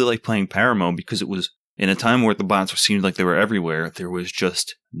also really like playing Paramo because it was in a time where the bots seemed like they were everywhere. There was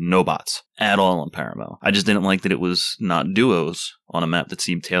just no bots at all on Paramo. I just didn't like that it was not duos on a map that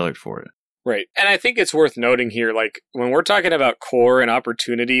seemed tailored for it. Right. And I think it's worth noting here, when we're talking about core and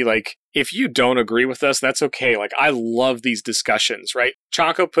opportunity, if you don't agree with us, that's okay. I love these discussions, right?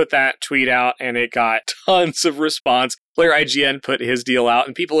 Chonko put that tweet out and it got tons of response. Player IGN put his deal out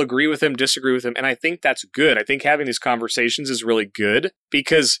and people agree with him, disagree with him. And I think that's good. I think having these conversations is really good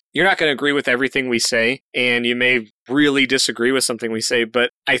because you're not going to agree with everything we say and you may really disagree with something we say.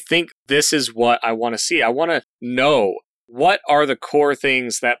 But I think this is what I want to see. I want to know, what are the core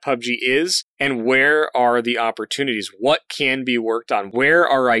things that PUBG is and where are the opportunities? What can be worked on? Where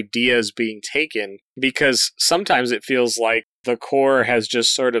are ideas being taken? Because sometimes it feels like the core has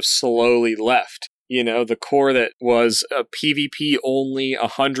just sort of slowly left. The core that was a PvP only,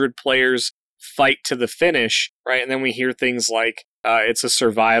 100 players fight to the finish, right? And then we hear things like, it's a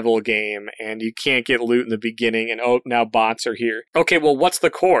survival game and you can't get loot in the beginning and now bots are here. Okay, well, what's the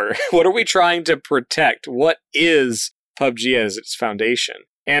core? What are we trying to protect? What is PUBG as its foundation?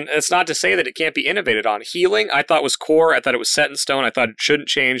 And it's not to say that it can't be innovated on. Healing, I thought was core. I thought it was set in stone. I thought it shouldn't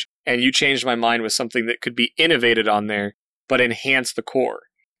change. And you changed my mind with something that could be innovated on there, but enhance the core.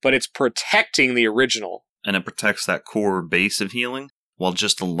 But it's protecting the original. And it protects that core base of healing while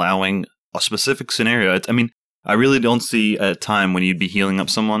just allowing a specific scenario. I really don't see a time when you'd be healing up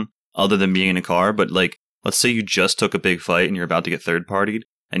someone other than being in a car. But let's say you just took a big fight and you're about to get third-partied.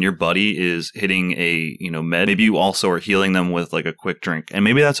 And your buddy is hitting a, med. Maybe you also are healing them with a quick drink. And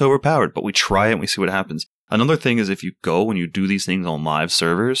maybe that's overpowered, but we try it and we see what happens. Another thing is if you go and you do these things on live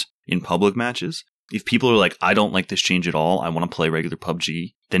servers in public matches, if people are like, I don't like this change at all, I want to play regular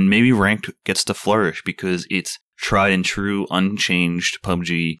PUBG, then maybe ranked gets to flourish because it's tried and true, unchanged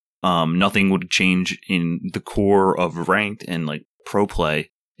PUBG. Nothing would change in the core of ranked and pro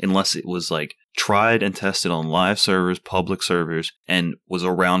play unless it was tried and tested on live servers, public servers, and was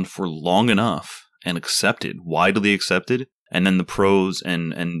around for long enough and widely accepted. And then the pros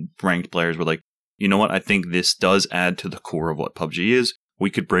and ranked players were like, you know what? I think this does add to the core of what PUBG is.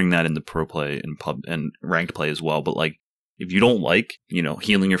 We could bring that into pro play and ranked play as well. But if you don't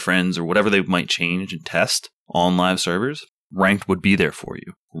healing your friends or whatever they might change and test on live servers, ranked would be there for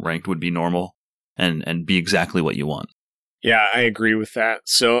you. Ranked would be normal and be exactly what you want. Yeah, I agree with that.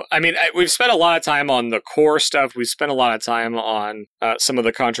 So, we've spent a lot of time on the core stuff. We've spent a lot of time on some of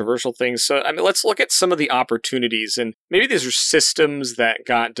the controversial things. So, let's look at some of the opportunities. And maybe these are systems that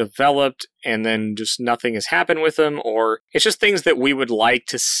got developed and then just nothing has happened with them, or it's just things that we would like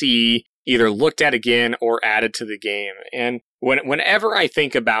to see either looked at again or added to the game. And whenever I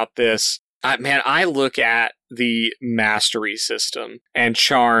think about this, I look at the mastery system and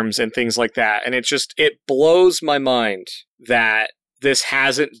charms and things like that. And it blows my mind that this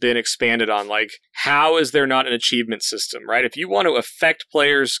hasn't been expanded on. How is there not an achievement system, right? If you want to affect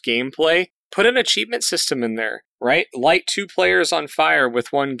players' gameplay, put an achievement system in there. right? Light 2 players on fire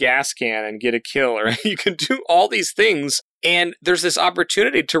with 1 gas can and get a kill, or you can do all these things. And there's this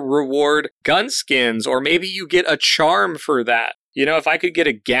opportunity to reward gun skins, or maybe you get a charm for that. You know, if I could get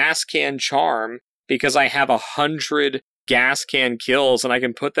a gas can charm because I have 100 gas can kills and I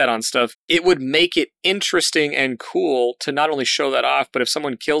can put that on stuff, it would make it interesting and cool to not only show that off, but if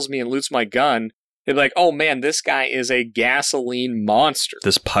someone kills me and loots my gun, they'd be like, oh man, this guy is a gasoline monster.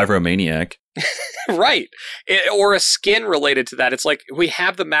 This pyromaniac. Right. Or a skin related to that. It's like, we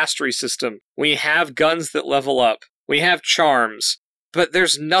have the mastery system. We have guns that level up. We have charms. But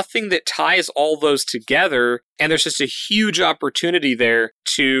there's nothing that ties all those together. And there's just a huge opportunity there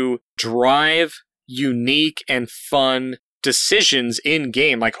to drive unique and fun decisions in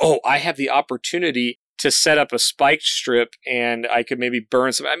game. Like, oh, I have the opportunity to set up a spiked strip and I could maybe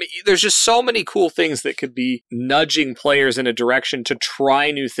burn some. I mean, there's just so many cool things that could be nudging players in a direction to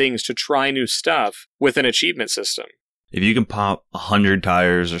try new things, to try new stuff with an achievement system. If you can pop 100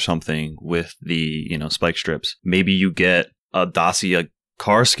 tires or something with the, spike strips, maybe you get a Dacia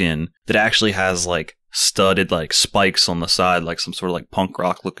car skin that actually has like studded like spikes on the side, like some sort of like punk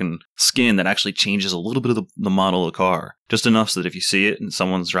rock looking skin that actually changes a little bit of the model of the car. Just enough so that if you see it and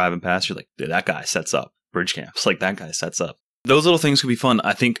someone's driving past, you're like, that guy sets up bridge camps. Like that guy sets up. Those little things could be fun.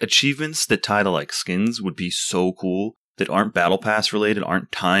 I think achievements that tie to like skins would be so cool that aren't battle pass related,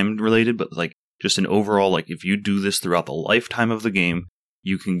 aren't timed related, but like just an overall, like if you do this throughout the lifetime of the game,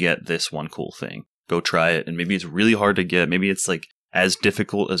 you can get this one cool thing. Go try it. And maybe it's really hard to get. Maybe it's like as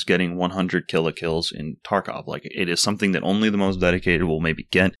difficult as getting 100 kills in Tarkov. Like it is something that only the most dedicated will maybe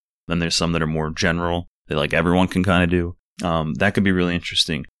get. Then there's some that are more general that like everyone can kind of do. That could be really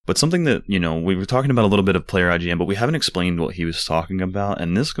interesting. But something that, we were talking about a little bit of player IGN, but we haven't explained what he was talking about.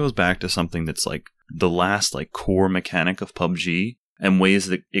 And this goes back to something that's like the last like core mechanic of PUBG and ways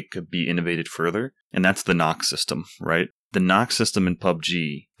that it could be innovated further. And that's the knock system, right? The knock system in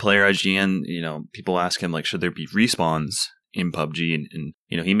PUBG, player IGN, people ask him like, should there be respawns in PUBG? And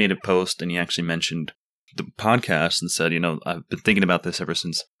he made a post and he actually mentioned the podcast and said, I've been thinking about this ever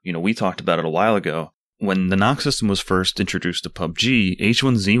since, we talked about it a while ago. When the knock system was first introduced to PUBG,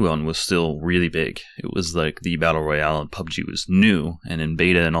 H1Z1 was still really big. It was like the battle royale and PUBG was new and in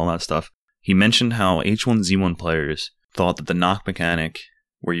beta and all that stuff. He mentioned how H1Z1 players thought that the knock mechanic,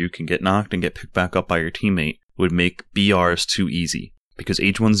 where you can get knocked and get picked back up by your teammate, would make BRs too easy. Because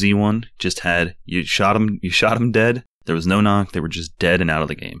H1Z1 just had, you shot them dead, there was no knock, they were just dead and out of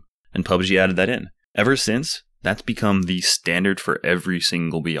the game. And PUBG added that in. Ever since, that's become the standard for every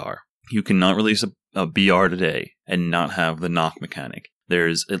single BR. You cannot release a BR today and not have the knock mechanic.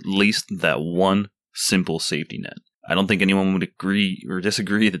 There's at least that one simple safety net. I don't think anyone would agree or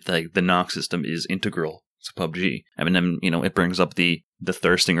disagree that the knock system is integral to PUBG. I mean, then, it brings up the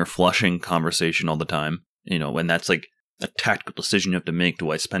thirsting or flushing conversation all the time, and that's like a tactical decision you have to make.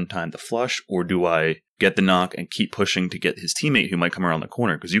 Do I spend time to flush, or do I get the knock and keep pushing to get his teammate who might come around the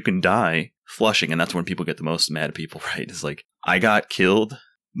corner? Because you can die flushing, and that's when people get the most mad at people, right? It's like, I got killed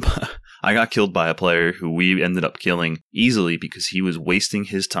by a player who we ended up killing easily because he was wasting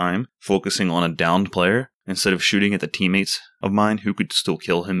his time focusing on a downed player instead of shooting at the teammates of mine who could still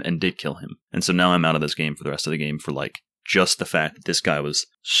kill him and did kill him. And so now I'm out of this game for the rest of the game for like just the fact that this guy was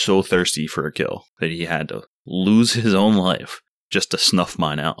so thirsty for a kill that he had to lose his own life just to snuff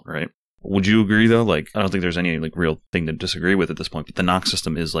mine out, right? Would you agree though? Like, I don't think there's any like real thing to disagree with at this point, but the knock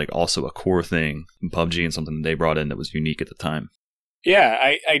system is like also a core thing in PUBG and something that they brought in that was unique at the time.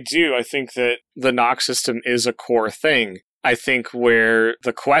 Yeah, I do. I think that the knock system is a core thing. I think where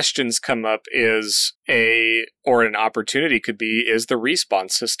the questions come up is an opportunity could be, is the respawn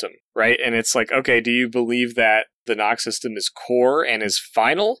system, right? And it's like, okay, do you believe that the knock system is core and is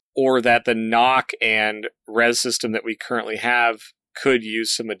final, or that the knock and res system that we currently have could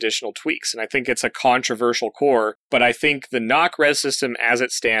use some additional tweaks? And I think it's a controversial core, but I think the knock res system as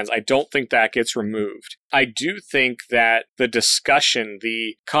it stands, I don't think that gets removed. I do think that the discussion,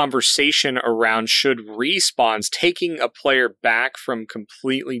 the conversation around should respawns, taking a player back from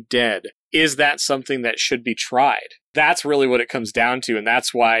completely dead, is that something that should be tried? That's really what it comes down to. And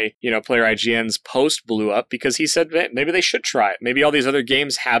that's why, Player IGN's post blew up, because he said maybe they should try it. Maybe all these other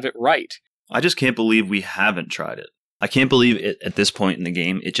games have it right. I just can't believe we haven't tried it. I can't believe it at this point in the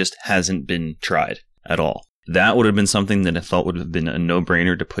game, it just hasn't been tried at all. That would have been something that I thought would have been a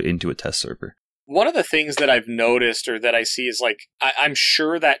no-brainer to put into a test server. One of the things that I've noticed or that I see is like, I'm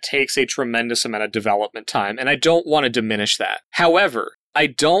sure that takes a tremendous amount of development time, and I don't want to diminish that. However, I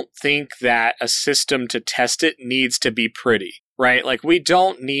don't think that a system to test it needs to be pretty, right? Like, we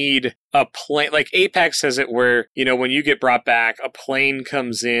don't need a plane. Like, Apex has it where, when you get brought back, a plane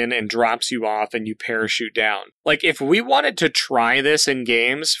comes in and drops you off and you parachute down. Like, if we wanted to try this in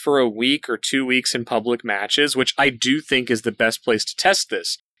games for a week or 2 weeks in public matches, which I do think is the best place to test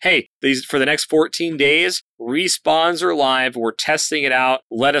this. Hey, for the next 14 days, respawns are live. We're testing it out.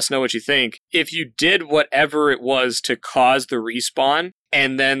 Let us know what you think. If you did whatever it was to cause the respawn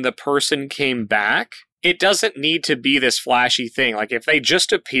and then the person came back, it doesn't need to be this flashy thing. Like, if they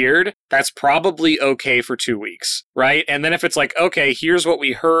just appeared, that's probably okay for 2 weeks, right? And then if it's like, okay, here's what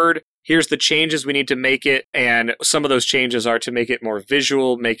we heard, here's the changes we need to make it, and some of those changes are to make it more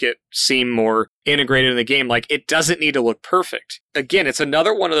visual, make it seem more integrated in the game. Like, it doesn't need to look perfect. Again, it's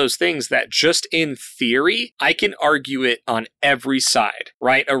another one of those things that just in theory, I can argue it on every side,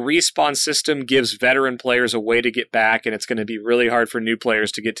 right? A respawn system gives veteran players a way to get back, and it's going to be really hard for new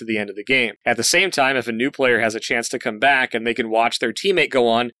players to get to the end of the game. At the same time, if a new player has a chance to come back and they can watch their teammate go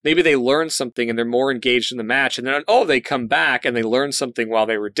on, maybe they learn something and they're more engaged in the match, and then, they come back and they learn something while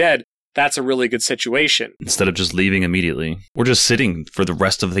they were dead. That's a really good situation. Instead of just leaving immediately or just sitting for the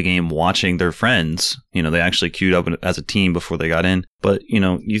rest of the game watching their friends, they actually queued up as a team before they got in. But,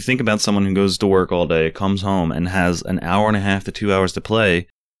 you think about someone who goes to work all day, comes home and has an hour and a half to 2 hours to play.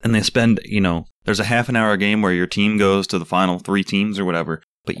 And they spend, there's a half an hour game where your team goes to the final 3 teams or whatever,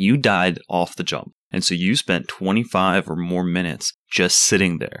 but you died off the jump. And so you spent 25 or more minutes just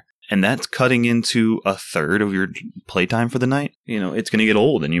sitting there. And that's cutting into a third of your playtime for the night. It's going to get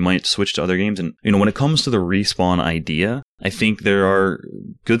old and you might switch to other games. And, when it comes to the respawn idea, I think there are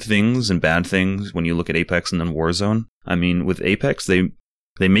good things and bad things when you look at Apex and then Warzone. I mean, with Apex,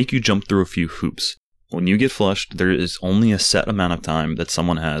 they make you jump through a few hoops. When you get flushed, there is only a set amount of time that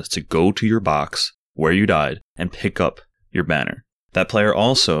someone has to go to your box where you died and pick up your banner. That player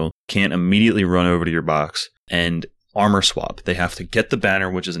also can't immediately run over to your box and armor swap. They have to get the banner,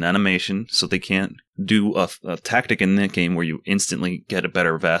 which is an animation, so they can't do a tactic in that game where you instantly get a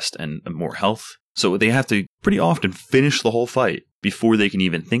better vest and more health. So they have to pretty often finish the whole fight before they can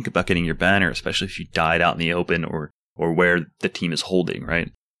even think about getting your banner, especially if you died out in the open or where the team is holding,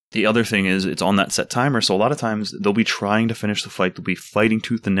 right? The other thing is it's on that set timer, so a lot of times they'll be trying to finish the fight, they'll be fighting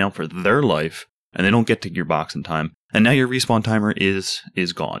tooth and nail for their life, and they don't get to your box in time. And now your respawn timer is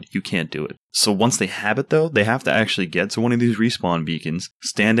gone. You can't do it. So once they have it, though, they have to actually get to one of these respawn beacons,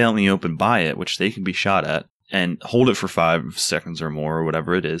 stand out in the open by it, which they can be shot at, and hold it for 5 seconds or more, or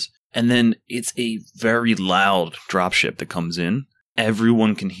whatever it is. And then it's a very loud dropship that comes in.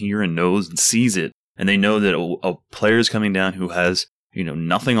 Everyone can hear and knows and sees it. And they know that a player is coming down who has,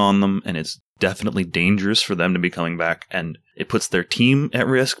 nothing on them, and it's definitely dangerous for them to be coming back. And it puts their team at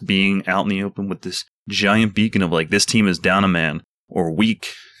risk being out in the open with this giant beacon of like, this team is down a man or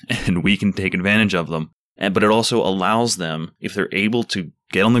weak and we can take advantage of them. But it also allows them, if they're able to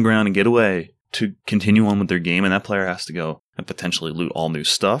get on the ground and get away, to continue on with their game. And that player has to go and potentially loot all new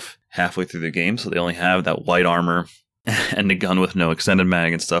stuff halfway through the game. So they only have that white armor and a gun with no extended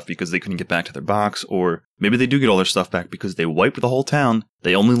mag and stuff because they couldn't get back to their box. Or maybe they do get all their stuff back because they wiped the whole town.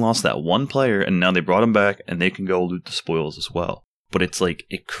 They only lost that one player and now they brought him back and they can go loot the spoils as well. But it's like,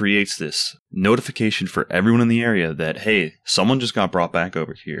 it creates this notification for everyone in the area that, hey, someone just got brought back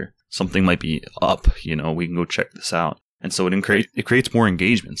over here. Something might be up, we can go check this out. And so it creates more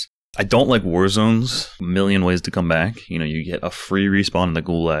engagements. I don't like Warzone's a million ways to come back. You get a free respawn in the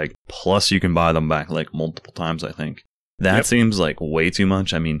Gulag, plus you can buy them back like multiple times, I think. That seems like way too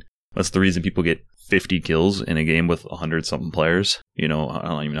much. I mean, that's the reason people get 50 kills in a game with 100-something players. I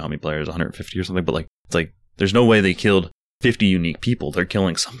don't even know how many players, 150 or something, but it's like, there's no way they killed 50 unique people. They're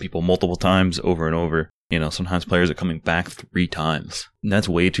killing some people multiple times over and over. Sometimes players are coming back 3 times. And that's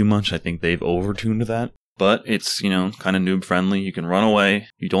way too much. I think they've overtuned that. But it's, kind of noob friendly. You can run away.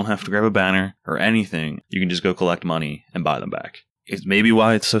 You don't have to grab a banner or anything. You can just go collect money and buy them back. It's maybe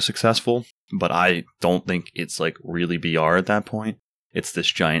why it's so successful, but I don't think it's like really BR at that point. It's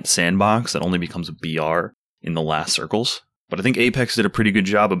this giant sandbox that only becomes a BR in the last circles. But I think Apex did a pretty good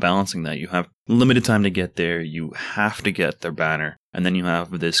job of balancing that. You have limited time to get there. You have to get their banner. And then you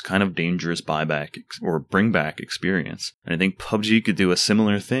have this kind of dangerous buyback or bring back experience. And I think PUBG could do a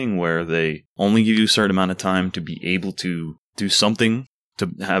similar thing where they only give you a certain amount of time to be able to do something to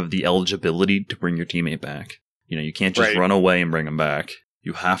have the eligibility to bring your teammate back. You can't just run away and bring them back.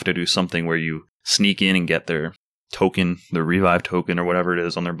 You have to do something where you sneak in and get their token, the revive token or whatever it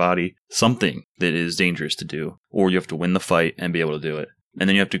is on their body, something that is dangerous to do, or you have to win the fight and be able to do it. And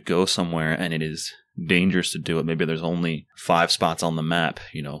then you have to go somewhere and it is dangerous to do it. Maybe there's only 5 spots on the map,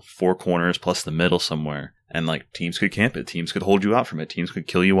 4 corners plus the middle somewhere. And like teams could camp it, teams could hold you out from it, teams could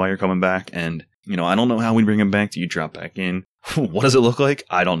kill you while you're coming back. And, I don't know how we bring them back. Do you drop back in? What does it look like?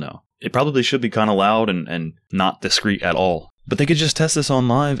 I don't know. It probably should be kind of loud and not discreet at all. But they could just test this on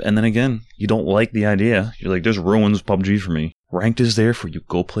live, and then again, you don't like the idea. You're like, this ruins PUBG for me. Ranked is there for you.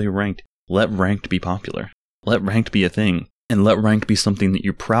 Go play ranked. Let ranked be popular. Let ranked be a thing. And let ranked be something that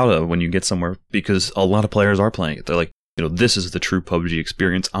you're proud of when you get somewhere, because a lot of players are playing it. They're like, this is the true PUBG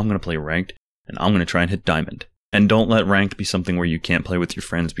experience. I'm going to play ranked, and I'm going to try and hit diamond. And don't let ranked be something where you can't play with your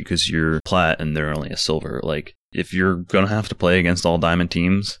friends because you're plat and they're only a silver. Like, if you're going to have to play against all diamond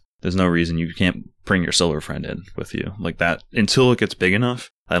teams, there's no reason you can't bring your silver friend in with you. Like that, until it gets big enough.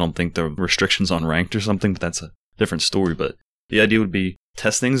 I don't think the restrictions on ranked or something, but that's a different story. But the idea would be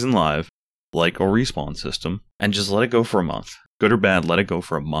test things in live, like a respawn system, and just let it go for a month. Good or bad, let it go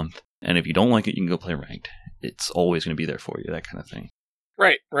for a month. And if you don't like it, you can go play ranked. It's always going to be there for you, that kind of thing.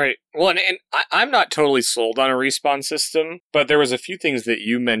 Right. Well, and I'm not totally sold on a respawn system, but there was a few things that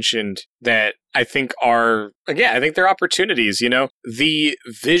you mentioned that I think are, again, I think they're opportunities, The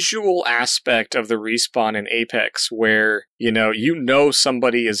visual aspect of the respawn in Apex where,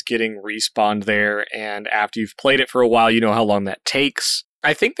 somebody is getting respawned there, and after you've played it for a while, you know how long that takes.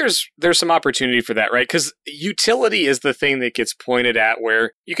 I think there's some opportunity for that, right? Because utility is the thing that gets pointed at,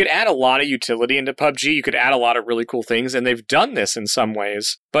 where you could add a lot of utility into PUBG. You could add a lot of really cool things, and they've done this in some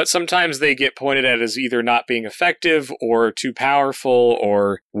ways. But sometimes they get pointed at as either not being effective or too powerful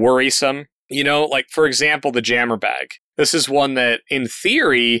or worrisome. Like, for example, the jammer bag. This is one that, in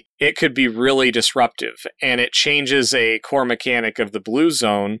theory, it could be really disruptive, and it changes a core mechanic of the blue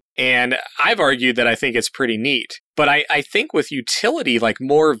zone, and I've argued that I think it's pretty neat. But I think with utility, like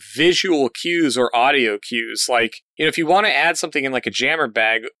more visual cues or audio cues, like, if you want to add something in like a jammer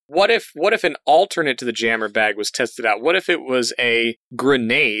bag, what if an alternate to the jammer bag was tested out? What if it was a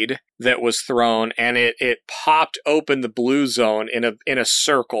grenade that was thrown and it popped open the blue zone in a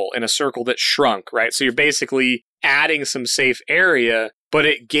circle that shrunk, right? So you're basically adding some safe area, but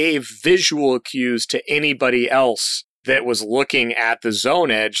it gave visual cues to anybody else that was looking at the zone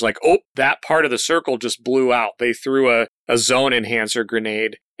edge, like, oh, that part of the circle just blew out. They threw a zone enhancer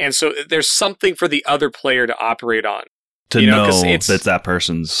grenade. And so there's something for the other player to operate on. To know that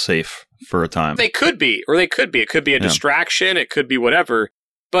person's safe for a time. They could be, or they could be. It could be a distraction. It could be whatever.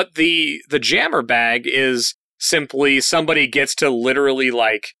 But the jammer bag is simply somebody gets to literally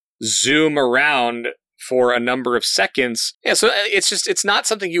like zoom around for a number of seconds. Yeah, so it's not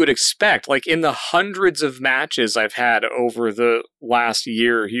something you would expect. Like in the hundreds of matches I've had over the last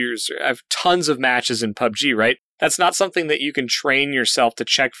years, I have tons of matches in PUBG, right? That's not something that you can train yourself to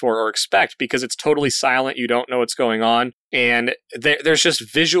check for or expect because it's totally silent. You don't know what's going on. And there's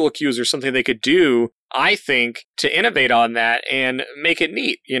just visual cues or something they could do, I think, to innovate on that and make it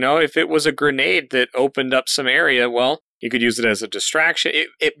neat. If it was a grenade that opened up some area, well, you could use it as a distraction.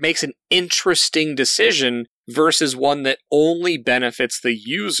 It makes an interesting decision versus one that only benefits the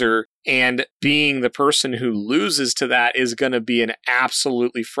user, and being the person who loses to that is going to be an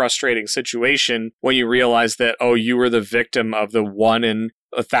absolutely frustrating situation when you realize that, oh, you were the victim of the 1 in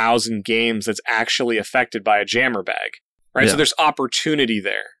 1,000 games that's actually affected by a jammer bag, right? Yeah. So there's opportunity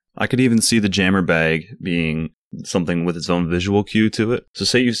there. I could even see the jammer bag being something with its own visual cue to it. So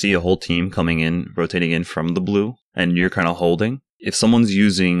say you see a whole team coming in, rotating in from the blue, and you're kind of holding. If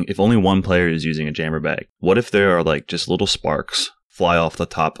only one player is using a jammer bag, what if there are like just little sparks fly off the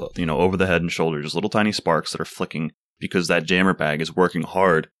top, over the head and shoulders, just little tiny sparks that are flicking because that jammer bag is working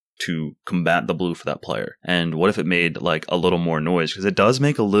hard to combat the blue for that player? And what if it made like a little more noise? Because it does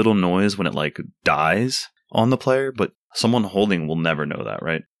make a little noise when it like dies on the player, but someone holding will never know that,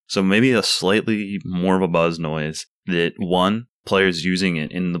 right? So maybe a slightly more of a buzz noise that players using it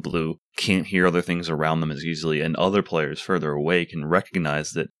in the blue can't hear other things around them as easily, and other players further away can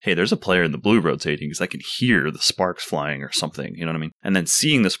recognize that, hey, there's a player in the blue rotating because I can hear the sparks flying or something, you know what I mean? And then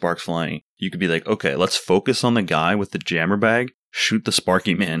seeing the sparks flying, you could be like, okay, let's focus on the guy with the jammer bag, shoot the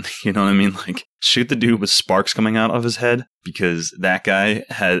sparky man, you know what I mean? Like, shoot the dude with sparks coming out of his head because that guy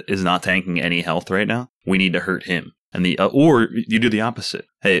is not tanking any health right now. We need to hurt him. And or you do the opposite.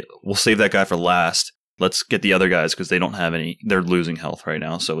 Hey, we'll save that guy for last. Let's get the other guys because they don't have any. They're losing health right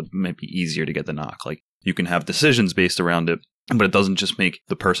now, so it might be easier to get the knock. Like, you can have decisions based around it, but it doesn't just make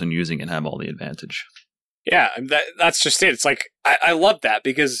the person using it have all the advantage. Yeah, that's just it. It's like I love that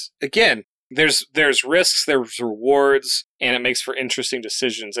because again, there's risks, there's rewards, and it makes for interesting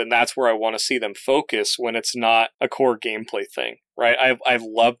decisions. And that's where I want to see them focus when it's not a core gameplay thing. Right. I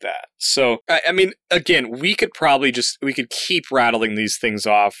love that. So, I mean, again, we could keep rattling these things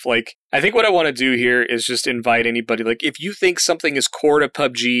off. Like, I think what I want to do here is just invite anybody. Like, if you think something is core to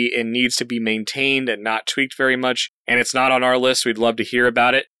PUBG and needs to be maintained and not tweaked very much, and it's not on our list, we'd love to hear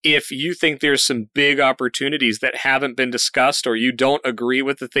about it. If you think there's some big opportunities that haven't been discussed, or you don't agree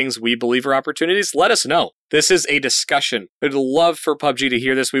with the things we believe are opportunities, let us know. This is a discussion. We'd love for PUBG to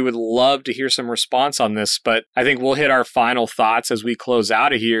hear this. We would love to hear some response on this, but I think we'll hit our final thoughts as we close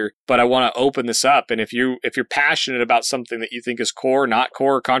out of here. But I want to open this up, and if you're passionate about something that you think is core, not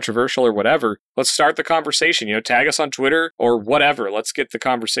core, controversial, or whatever, let's start the conversation. Tag us on Twitter or whatever. Let's get the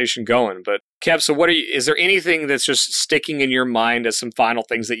conversation going. But Kev, so is there anything that's just sticking in your mind as some final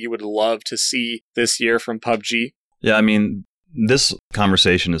things that you would love to see this year from PUBG? Yeah, I mean, this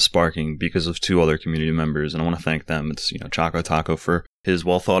conversation is sparking because of two other community members, and I want to thank them. It's, Choco Taco for his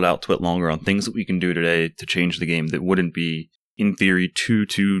well thought out twit longer on things that we can do today to change the game that wouldn't be, in theory,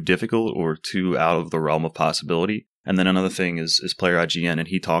 too difficult or too out of the realm of possibility. And then another thing is Player IGN, and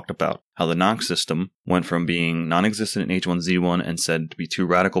he talked about how the Nox system went from being non-existent in H1Z1 and said to be too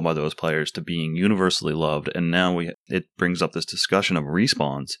radical by those players to being universally loved, and now it brings up this discussion of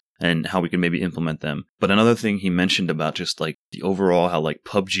respawns and how we can maybe implement them. But another thing he mentioned about just like the overall, how like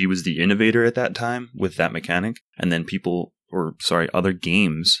PUBG was the innovator at that time with that mechanic, and then other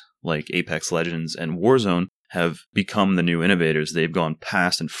games like Apex Legends and Warzone have become the new innovators. They've gone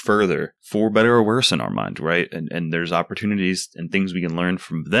past and further, for better or worse in our mind, right? And there's opportunities and things we can learn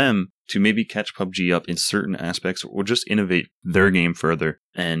from them to maybe catch PUBG up in certain aspects, or just innovate their game further,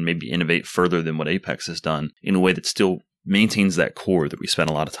 and maybe innovate further than what Apex has done in a way that still maintains that core that we spent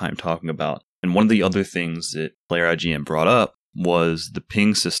a lot of time talking about. And one of the other things that Player IGN brought up was the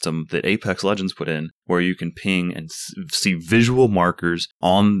ping system that Apex Legends put in, where you can ping and see visual markers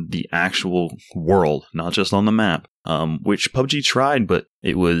on the actual world, not just on the map, which PUBG tried, but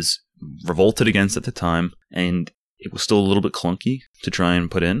it was revolted against at the time, and it was still a little bit clunky to try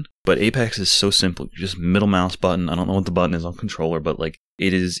and put in. But Apex is so simple. You just middle mouse button. I don't know what the button is on controller, but like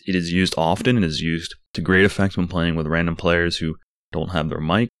it is used often and is used to great effect when playing with random players who don't have their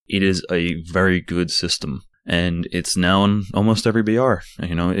mic. It is a very good system. And it's now in almost every BR.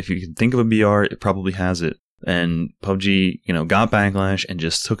 If you can think of a BR, it probably has it. And PUBG, got backlash and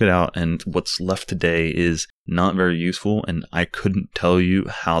just took it out. And what's left today is not very useful. And I couldn't tell you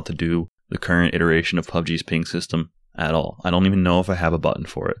how to do the current iteration of PUBG's ping system at all. I don't even know if I have a button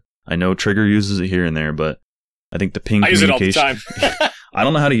for it. I know Trigger uses it here and there, but I think the ping communication... I use it all the time. I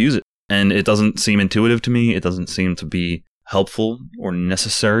don't know how to use it. And it doesn't seem intuitive to me. It doesn't seem to be helpful or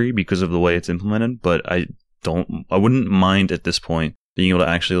necessary because of the way it's implemented. But I wouldn't mind at this point being able to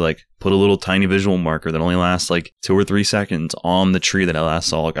actually like put a little tiny visual marker that only lasts like 2 or 3 seconds on the tree that I last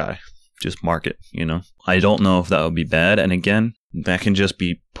saw a guy. Just mark it, I don't know if that would be bad. And again, that can just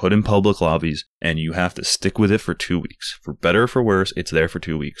be put in public lobbies and you have to stick with it for 2 weeks. For better or for worse, it's there for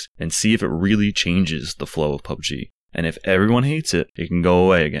 2 weeks and see if it really changes the flow of PUBG. And if everyone hates it, it can go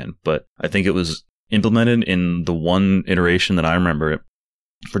away again. But I think it was implemented in the one iteration that I remember it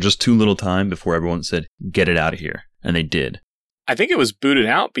for just too little time before everyone said, get it out of here. And they did. I think it was booted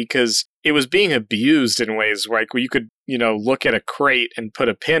out because it was being abused in ways where you could, look at a crate and put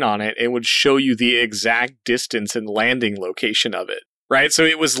a pin on it. It would show you the exact distance and landing location of it, right? So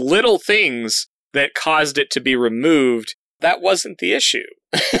it was little things that caused it to be removed. That wasn't the issue,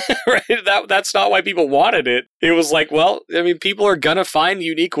 right? That's not why people wanted it. It was like, people are going to find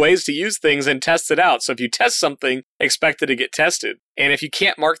unique ways to use things and test it out. So if you test something, expect it to get tested. And if you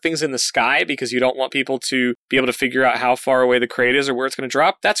can't mark things in the sky because you don't want people to be able to figure out how far away the crate is or where it's going to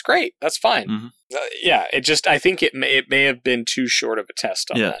drop, that's great. That's fine. Mm-hmm. I think it may have been too short of a test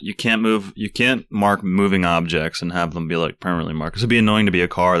on that. You can't mark moving objects and have them be like permanently marked. It'd be annoying to be a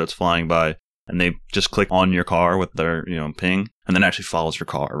car that's flying by and they just click on your car with their, ping, and then actually follows your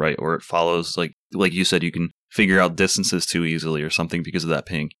car, right? Or it follows, like you said, you can figure out distances too easily or something because of that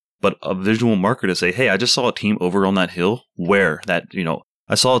ping. But a visual marker to say, hey, I just saw a team over on that hill where that,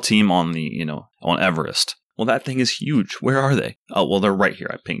 I saw a team on the, on Everest. Well, that thing is huge. Where are they? Oh, well, they're right here.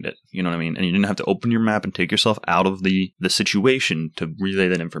 I pinged it. You know what I mean? And you didn't have to open your map and take yourself out of the situation to relay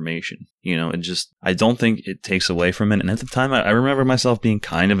that information. I don't think it takes away from it. And at the time, I remember myself being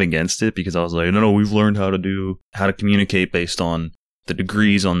kind of against it because I was like, no, we've learned how to communicate based on the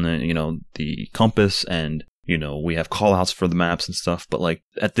degrees on the, the compass and, we have call outs for the maps and stuff. But like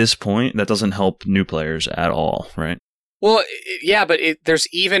at this point, that doesn't help new players at all, right? Well, yeah, but there's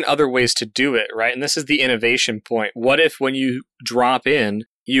even other ways to do it, right? And this is the innovation point. What if when you drop in,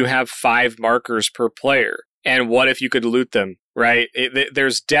 you have 5 markers per player? And what if you could loot them, right?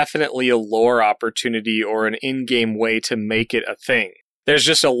 There's definitely a lore opportunity or an in-game way to make it a thing. There's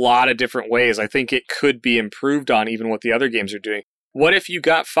just a lot of different ways. I think it could be improved on even what the other games are doing. What if you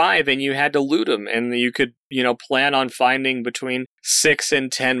got 5 and you had to loot them and you could, plan on finding between 6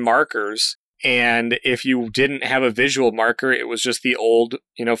 and 10 markers? And if you didn't have a visual marker, it was just the old,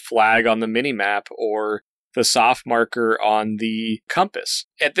 flag on the minimap or the soft marker on the compass.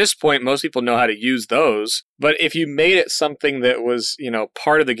 At this point, most people know how to use those. But if you made it something that was,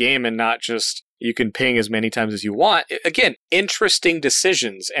 part of the game and not just you can ping as many times as you want, again, interesting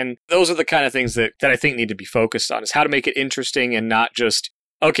decisions. And those are the kind of things that I think need to be focused on, is how to make it interesting and not just,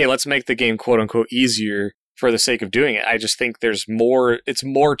 okay, let's make the game quote unquote easier for the sake of doing it. I just think it's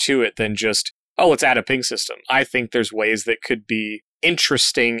more to it than just, oh, let's add a ping system. I think there's ways that could be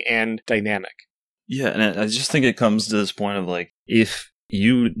interesting and dynamic. Yeah, and I just think it comes to this point of like, if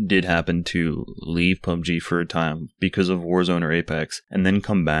you did happen to leave PUBG for a time because of Warzone or Apex and then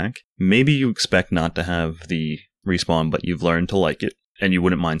come back, maybe you expect not to have the respawn, but you've learned to like it and you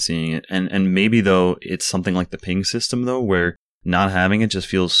wouldn't mind seeing it. And maybe though it's something like the ping system though, where not having it just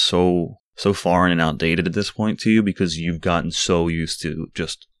feels so foreign and outdated at this point to you because you've gotten so used to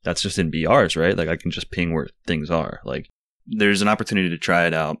that's just in BRs, right? Like I can just ping where things are. Like there's an opportunity to try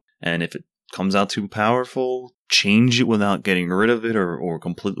it out, and if it comes out too powerful, change it without getting rid of it or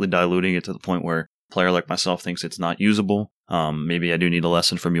completely diluting it to the point where a player like myself thinks it's not usable. Maybe I do need a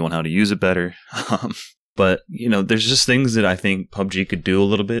lesson from you on how to use it better. But, there's just things that I think PUBG could do a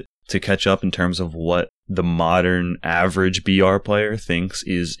little bit to catch up in terms of what the modern average BR player thinks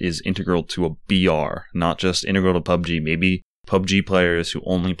is integral to a BR, not just integral to PUBG. Maybe PUBG players who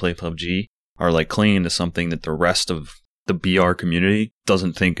only play PUBG are like clinging to something that the rest of the BR community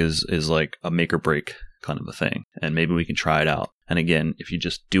doesn't think is like a make or break kind of a thing. And maybe we can try it out. And again, if you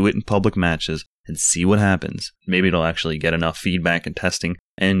just do it in public matches and see what happens, maybe it'll actually get enough feedback and testing.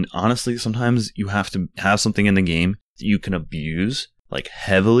 And honestly, sometimes you have to have something in the game that you can abuse like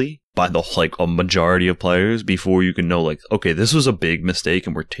heavily by a majority of players before you can know like, okay, this was a big mistake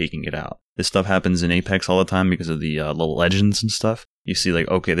and we're taking it out. This stuff happens in Apex all the time because of the legends and stuff. You see like,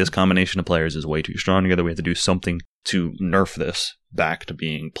 okay, this combination of players is way too strong together. We have to do something to nerf this back to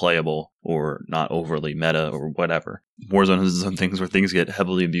being playable or not overly meta or whatever. Warzone has some things where things get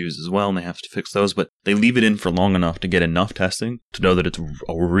heavily abused as well, and they have to fix those, but they leave it in for long enough to get enough testing to know that it's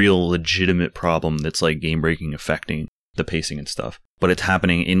a real legitimate problem that's like game breaking, affecting the pacing and stuff. But it's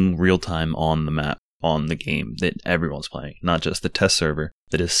happening in real time on the map, on the game that everyone's playing, not just the test server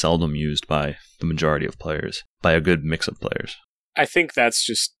that is seldom used by the majority of players, by a good mix of players. I think that's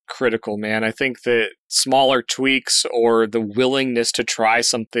just critical, man. I think that smaller tweaks or the willingness to try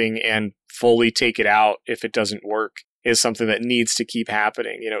something and fully take it out if it doesn't work is something that needs to keep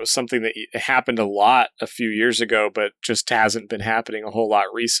happening. It was something that happened a lot a few years ago, but just hasn't been happening a whole lot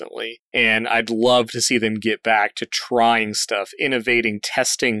recently. And I'd love to see them get back to trying stuff, innovating,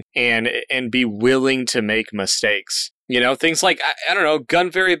 testing, and be willing to make mistakes. Things like, I don't know, gun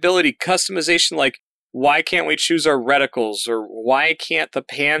variability, customization, like, why can't we choose our reticles? Or why can't the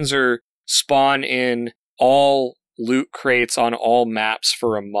Panzer spawn in all loot crates on all maps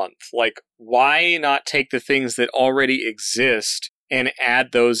for a month? Like, why not take the things that already exist and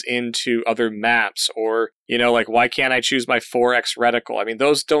add those into other maps? Or, like, why can't I choose my 4X reticle? I mean,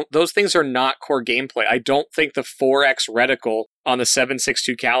 those things are not core gameplay. I don't think the 4X reticle on the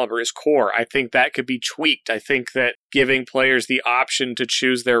 7.62 caliber is core. I think that could be tweaked. I think that giving players the option to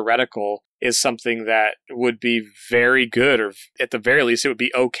choose their reticle is something that would be very good, or at the very least, it would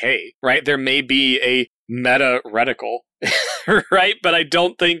be okay, right? There may be a meta reticle, right? But I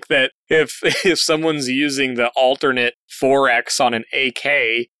don't think that if someone's using the alternate 4X on an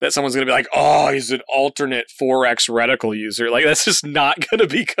AK, that someone's going to be like, oh, he's an alternate 4X reticle user. Like, that's just not going to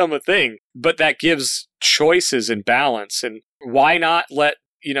become a thing. But that gives choices and balance. And why not let,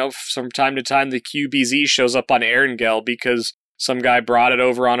 from time to time, the QBZ shows up on Erangel because some guy brought it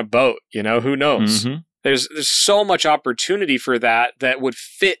over on a boat, who knows? Mm-hmm. There's so much opportunity for that would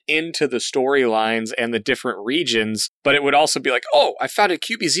fit into the storylines and the different regions, but it would also be like, oh, I found a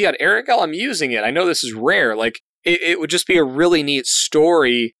QBZ on Erangel, I'm using it. I know this is rare. Like, it would just be a really neat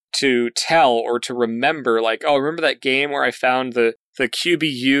story to tell or to remember. Like, oh, remember that game where I found the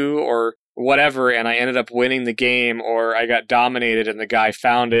QBU or whatever, and I ended up winning the game, or I got dominated and the guy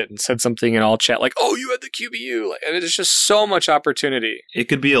found it and said something in all chat like, oh, you had the QBU. Like, and there's just so much opportunity. It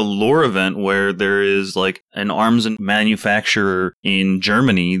could be a lore event where there is like an arms manufacturer in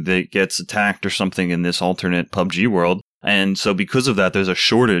Germany that gets attacked or something in this alternate PUBG world. And so because of that, there's a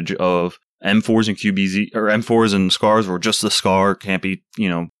shortage of M4s and QBZ, or M4s and SCARs, or just the SCAR can't be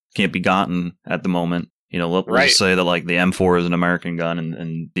gotten at the moment. Let's Right. just say that like the M4 is an American gun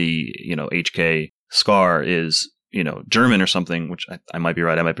and the, HK SCAR is, German or something, which I might be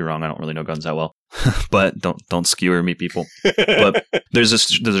right, I might be wrong. I don't really know guns that well. But don't skewer me, people. But there's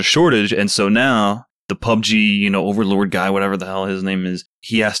a shortage, and so now the PUBG, Overlord guy, whatever the hell his name is,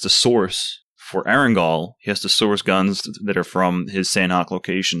 he has to source for Erangel. He has to source guns that are from his Sanhok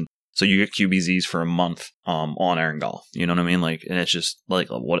location. So you get QBZs for a month on Erangel. You know what I mean? Like, and it's just like,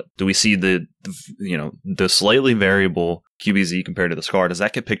 what do we see the slightly variable QBZ compared to the SCAR? Does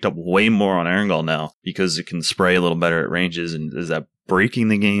that get picked up way more on Erangel now because it can spray a little better at ranges? And is that breaking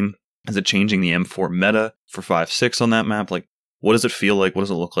the game? Is it changing the M4 meta for 5.6 on that map? Like, what does it feel like? What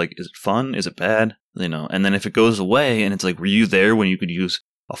does it look like? Is it fun? Is it bad? And then if it goes away and it's like, were you there when you could use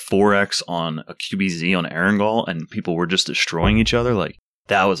a 4X on a QBZ on Erangel and people were just destroying each other? Like,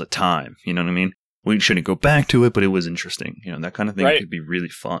 that was a time, you know what I mean? We shouldn't go back to it, but it was interesting. That kind of thing could be really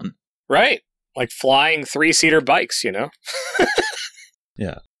fun. Right. Like flying 3-seater bikes,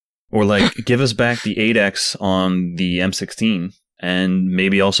 Yeah. Or like, give us back the 8X on the M16 and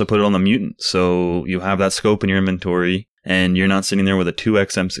maybe also put it on the Mutant. So you have that scope in your inventory and you're not sitting there with a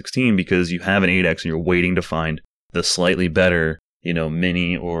 2X M16 because you have an 8X and you're waiting to find the slightly better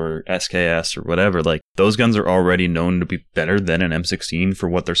Mini or SKS or whatever. Like, those guns are already known to be better than an M16 for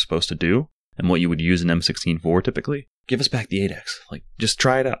what they're supposed to do and what you would use an M16 for typically. Give us back the 8X. Like, just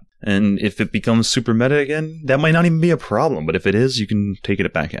try it out. And if it becomes super meta again, that might not even be a problem. But if it is, you can take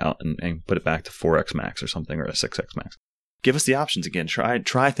it back out and put it back to 4X max or something, or a 6X max. Give us the options again.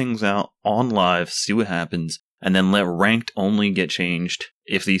 Try things out on live, see what happens, and then let ranked only get changed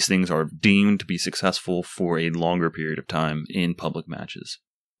if these things are deemed to be successful for a longer period of time in public matches.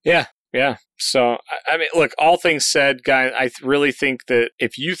 Yeah. So, I mean, look, all things said, guys, I really think that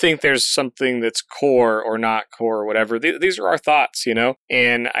if you think there's something that's core or not core or whatever, these are our thoughts,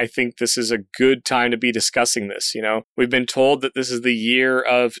 and I think this is a good time to be discussing this, We've been told that this is the year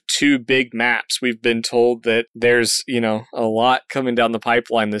of 2 big maps. We've been told that there's, a lot coming down the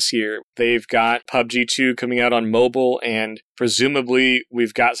pipeline this year. They've got PUBG 2 coming out on mobile, and presumably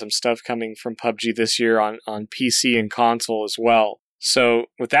we've got some stuff coming from PUBG this year on PC and console as well. So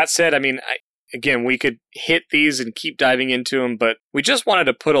with that said, I mean, again, we could hit these and keep diving into them, but we just wanted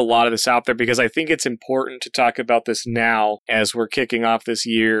to put a lot of this out there because I think it's important to talk about this now as we're kicking off this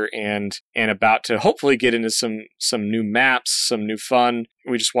year and about to hopefully get into some new maps, some new fun.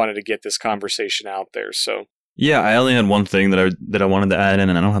 We just wanted to get this conversation out there. So yeah, I only had one thing that I wanted to add in,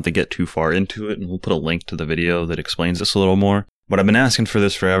 and I don't have to get too far into it, and we'll put a link to the video that explains this a little more. But I've been asking for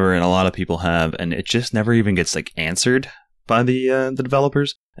this forever, and a lot of people have, and it just never even gets answered by the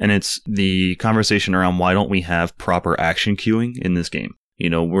developers, and it's the conversation around why don't we have proper action queuing in this game.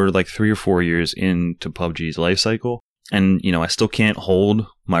 We're like 3 or 4 years into PUBG's life cycle, and I still can't hold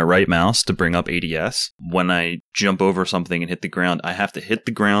my right mouse to bring up ADS. When I jump over something and hit the ground, I have to hit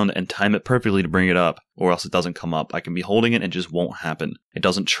the ground and time it perfectly to bring it up, or else it doesn't come up. I can be holding it and it just won't happen. It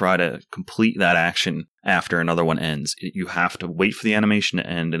doesn't try to complete that action after another one ends. You have to wait for the animation to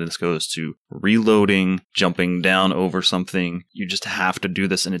end, and this goes to reloading, jumping down over something. You just have to do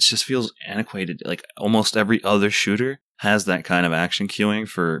this, and it just feels antiquated. Like, almost every other shooter has that kind of action queuing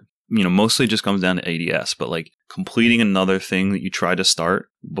for, mostly just comes down to ADS, but like completing another thing that you tried to start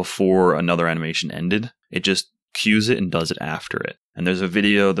before another animation ended, it just queues it and does it after it. And there's a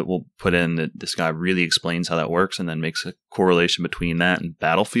video that we'll put in that this guy really explains how that works and then makes a correlation between that and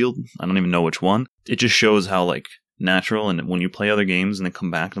Battlefield. I don't even know which one. It just shows how like natural, and when you play other games and they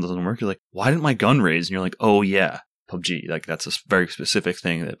come back and it doesn't work, you're like, why didn't my gun raise? And you're like, oh yeah, PUBG. Like, that's a very specific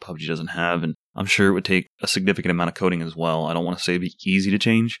thing that PUBG doesn't have, and I'm sure it would take a significant amount of coding as well. I don't want to say it'd be easy to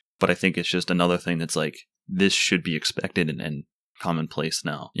change, but I think it's just another thing that's like, this should be expected and commonplace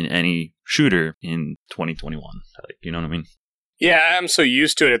now in any shooter in 2021. Like, you know what I mean? Yeah, I'm so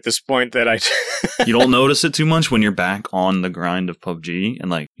used to it at this point that I... You don't notice it too much when you're back on the grind of PUBG. And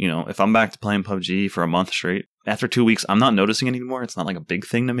like, if I'm back to playing PUBG for a month straight, after 2 weeks, I'm not noticing it anymore. It's not like a big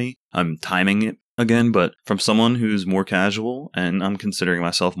thing to me. I'm timing it again, but from someone who's more casual, and I'm considering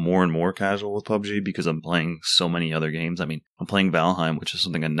myself more and more casual with PUBG because I'm playing so many other games. I mean, I'm playing Valheim, which is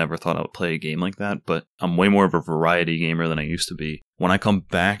something I never thought I would play a game like that, but I'm way more of a variety gamer than I used to be. When I come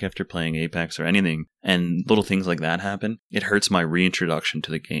back after playing Apex or anything, and little things like that happen, it hurts my reintroduction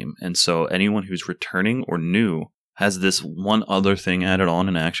to the game. And so anyone who's returning or new has this one other thing added on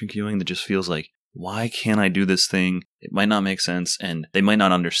in action queuing that just feels like, why can't I do this thing? It might not make sense, and they might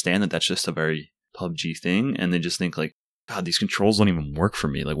not understand that that's just a very PUBG thing, and they just think like, God, these controls don't even work for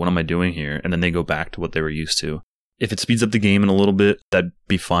me. Like, what am I doing here? And then they go back to what they were used to. If it speeds up the game in a little bit, that'd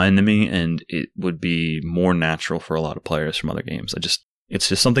be fine to me, and it would be more natural for a lot of players from other games. it's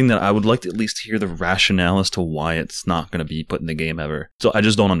just something that I would like to at least hear the rationale as to why it's not going to be put in the game ever. So I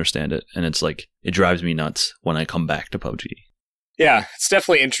just don't understand it. And it's like, it drives me nuts when I come back to PUBG. Yeah, it's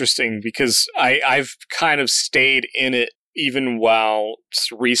definitely interesting because I've kind of stayed in it even while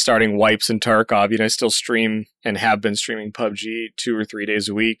restarting Wipes and Tarkov. I still stream and have been streaming PUBG 2 or 3 days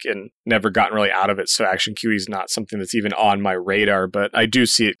a week and never gotten really out of it. So Action QE is not something that's even on my radar, but I do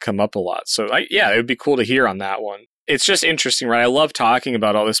see it come up a lot. So it would be cool to hear on that one. It's just interesting, right? I love talking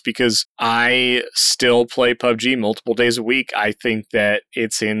about all this because I still play PUBG multiple days a week. I think that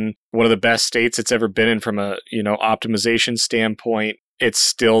it's in one of the best states it's ever been in from a, optimization standpoint. It's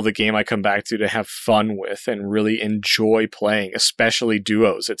still the game I come back to have fun with and really enjoy playing, especially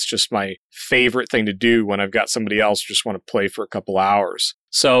duos. It's just my favorite thing to do when I've got somebody else just want to play for a couple hours.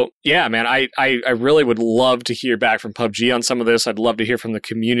 So, yeah, man, I really would love to hear back from PUBG on some of this. I'd love to hear from the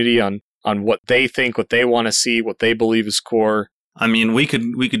community on what they think, what they want to see, what they believe is core. I mean, we could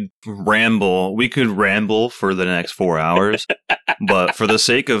ramble. We could ramble for the next 4 hours, but for the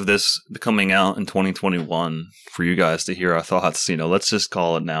sake of this coming out in 2021, for you guys to hear our thoughts, let's just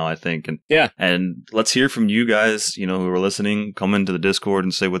call it now, I think. And let's hear from you guys, who are listening. Come into the Discord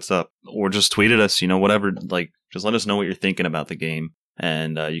and say what's up, or just tweet at us, whatever. Just let us know what you're thinking about the game.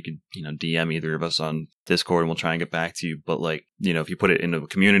 And you could, DM either of us on Discord and we'll try and get back to you. But if you put it into a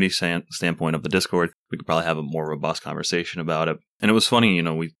community standpoint of the Discord, we could probably have a more robust conversation about it. And it was funny,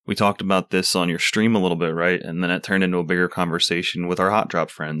 we talked about this on your stream a little bit, right? And then it turned into a bigger conversation with our Hot Drop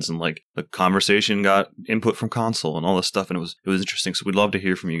friends. And the conversation got input from console and all this stuff. And it was interesting. So we'd love to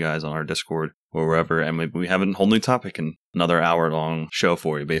hear from you guys on our Discord or wherever. And maybe we have a whole new topic and another hour-long show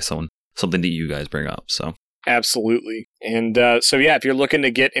for you based on something that you guys bring up. So. Absolutely. And if you're looking to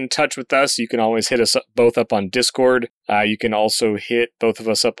get in touch with us, you can always hit us both up on Discord. You can also hit both of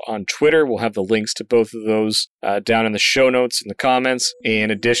us up on Twitter. We'll have the links to both of those down in the show notes in the comments.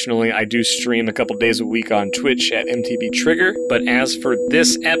 And additionally, I do stream a couple days a week on Twitch at MTB Trigger. But as for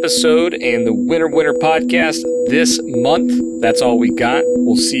this episode and the Winner podcast this month, that's all we got.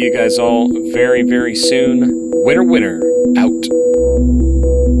 We'll see you guys all very, very soon. Winner, out.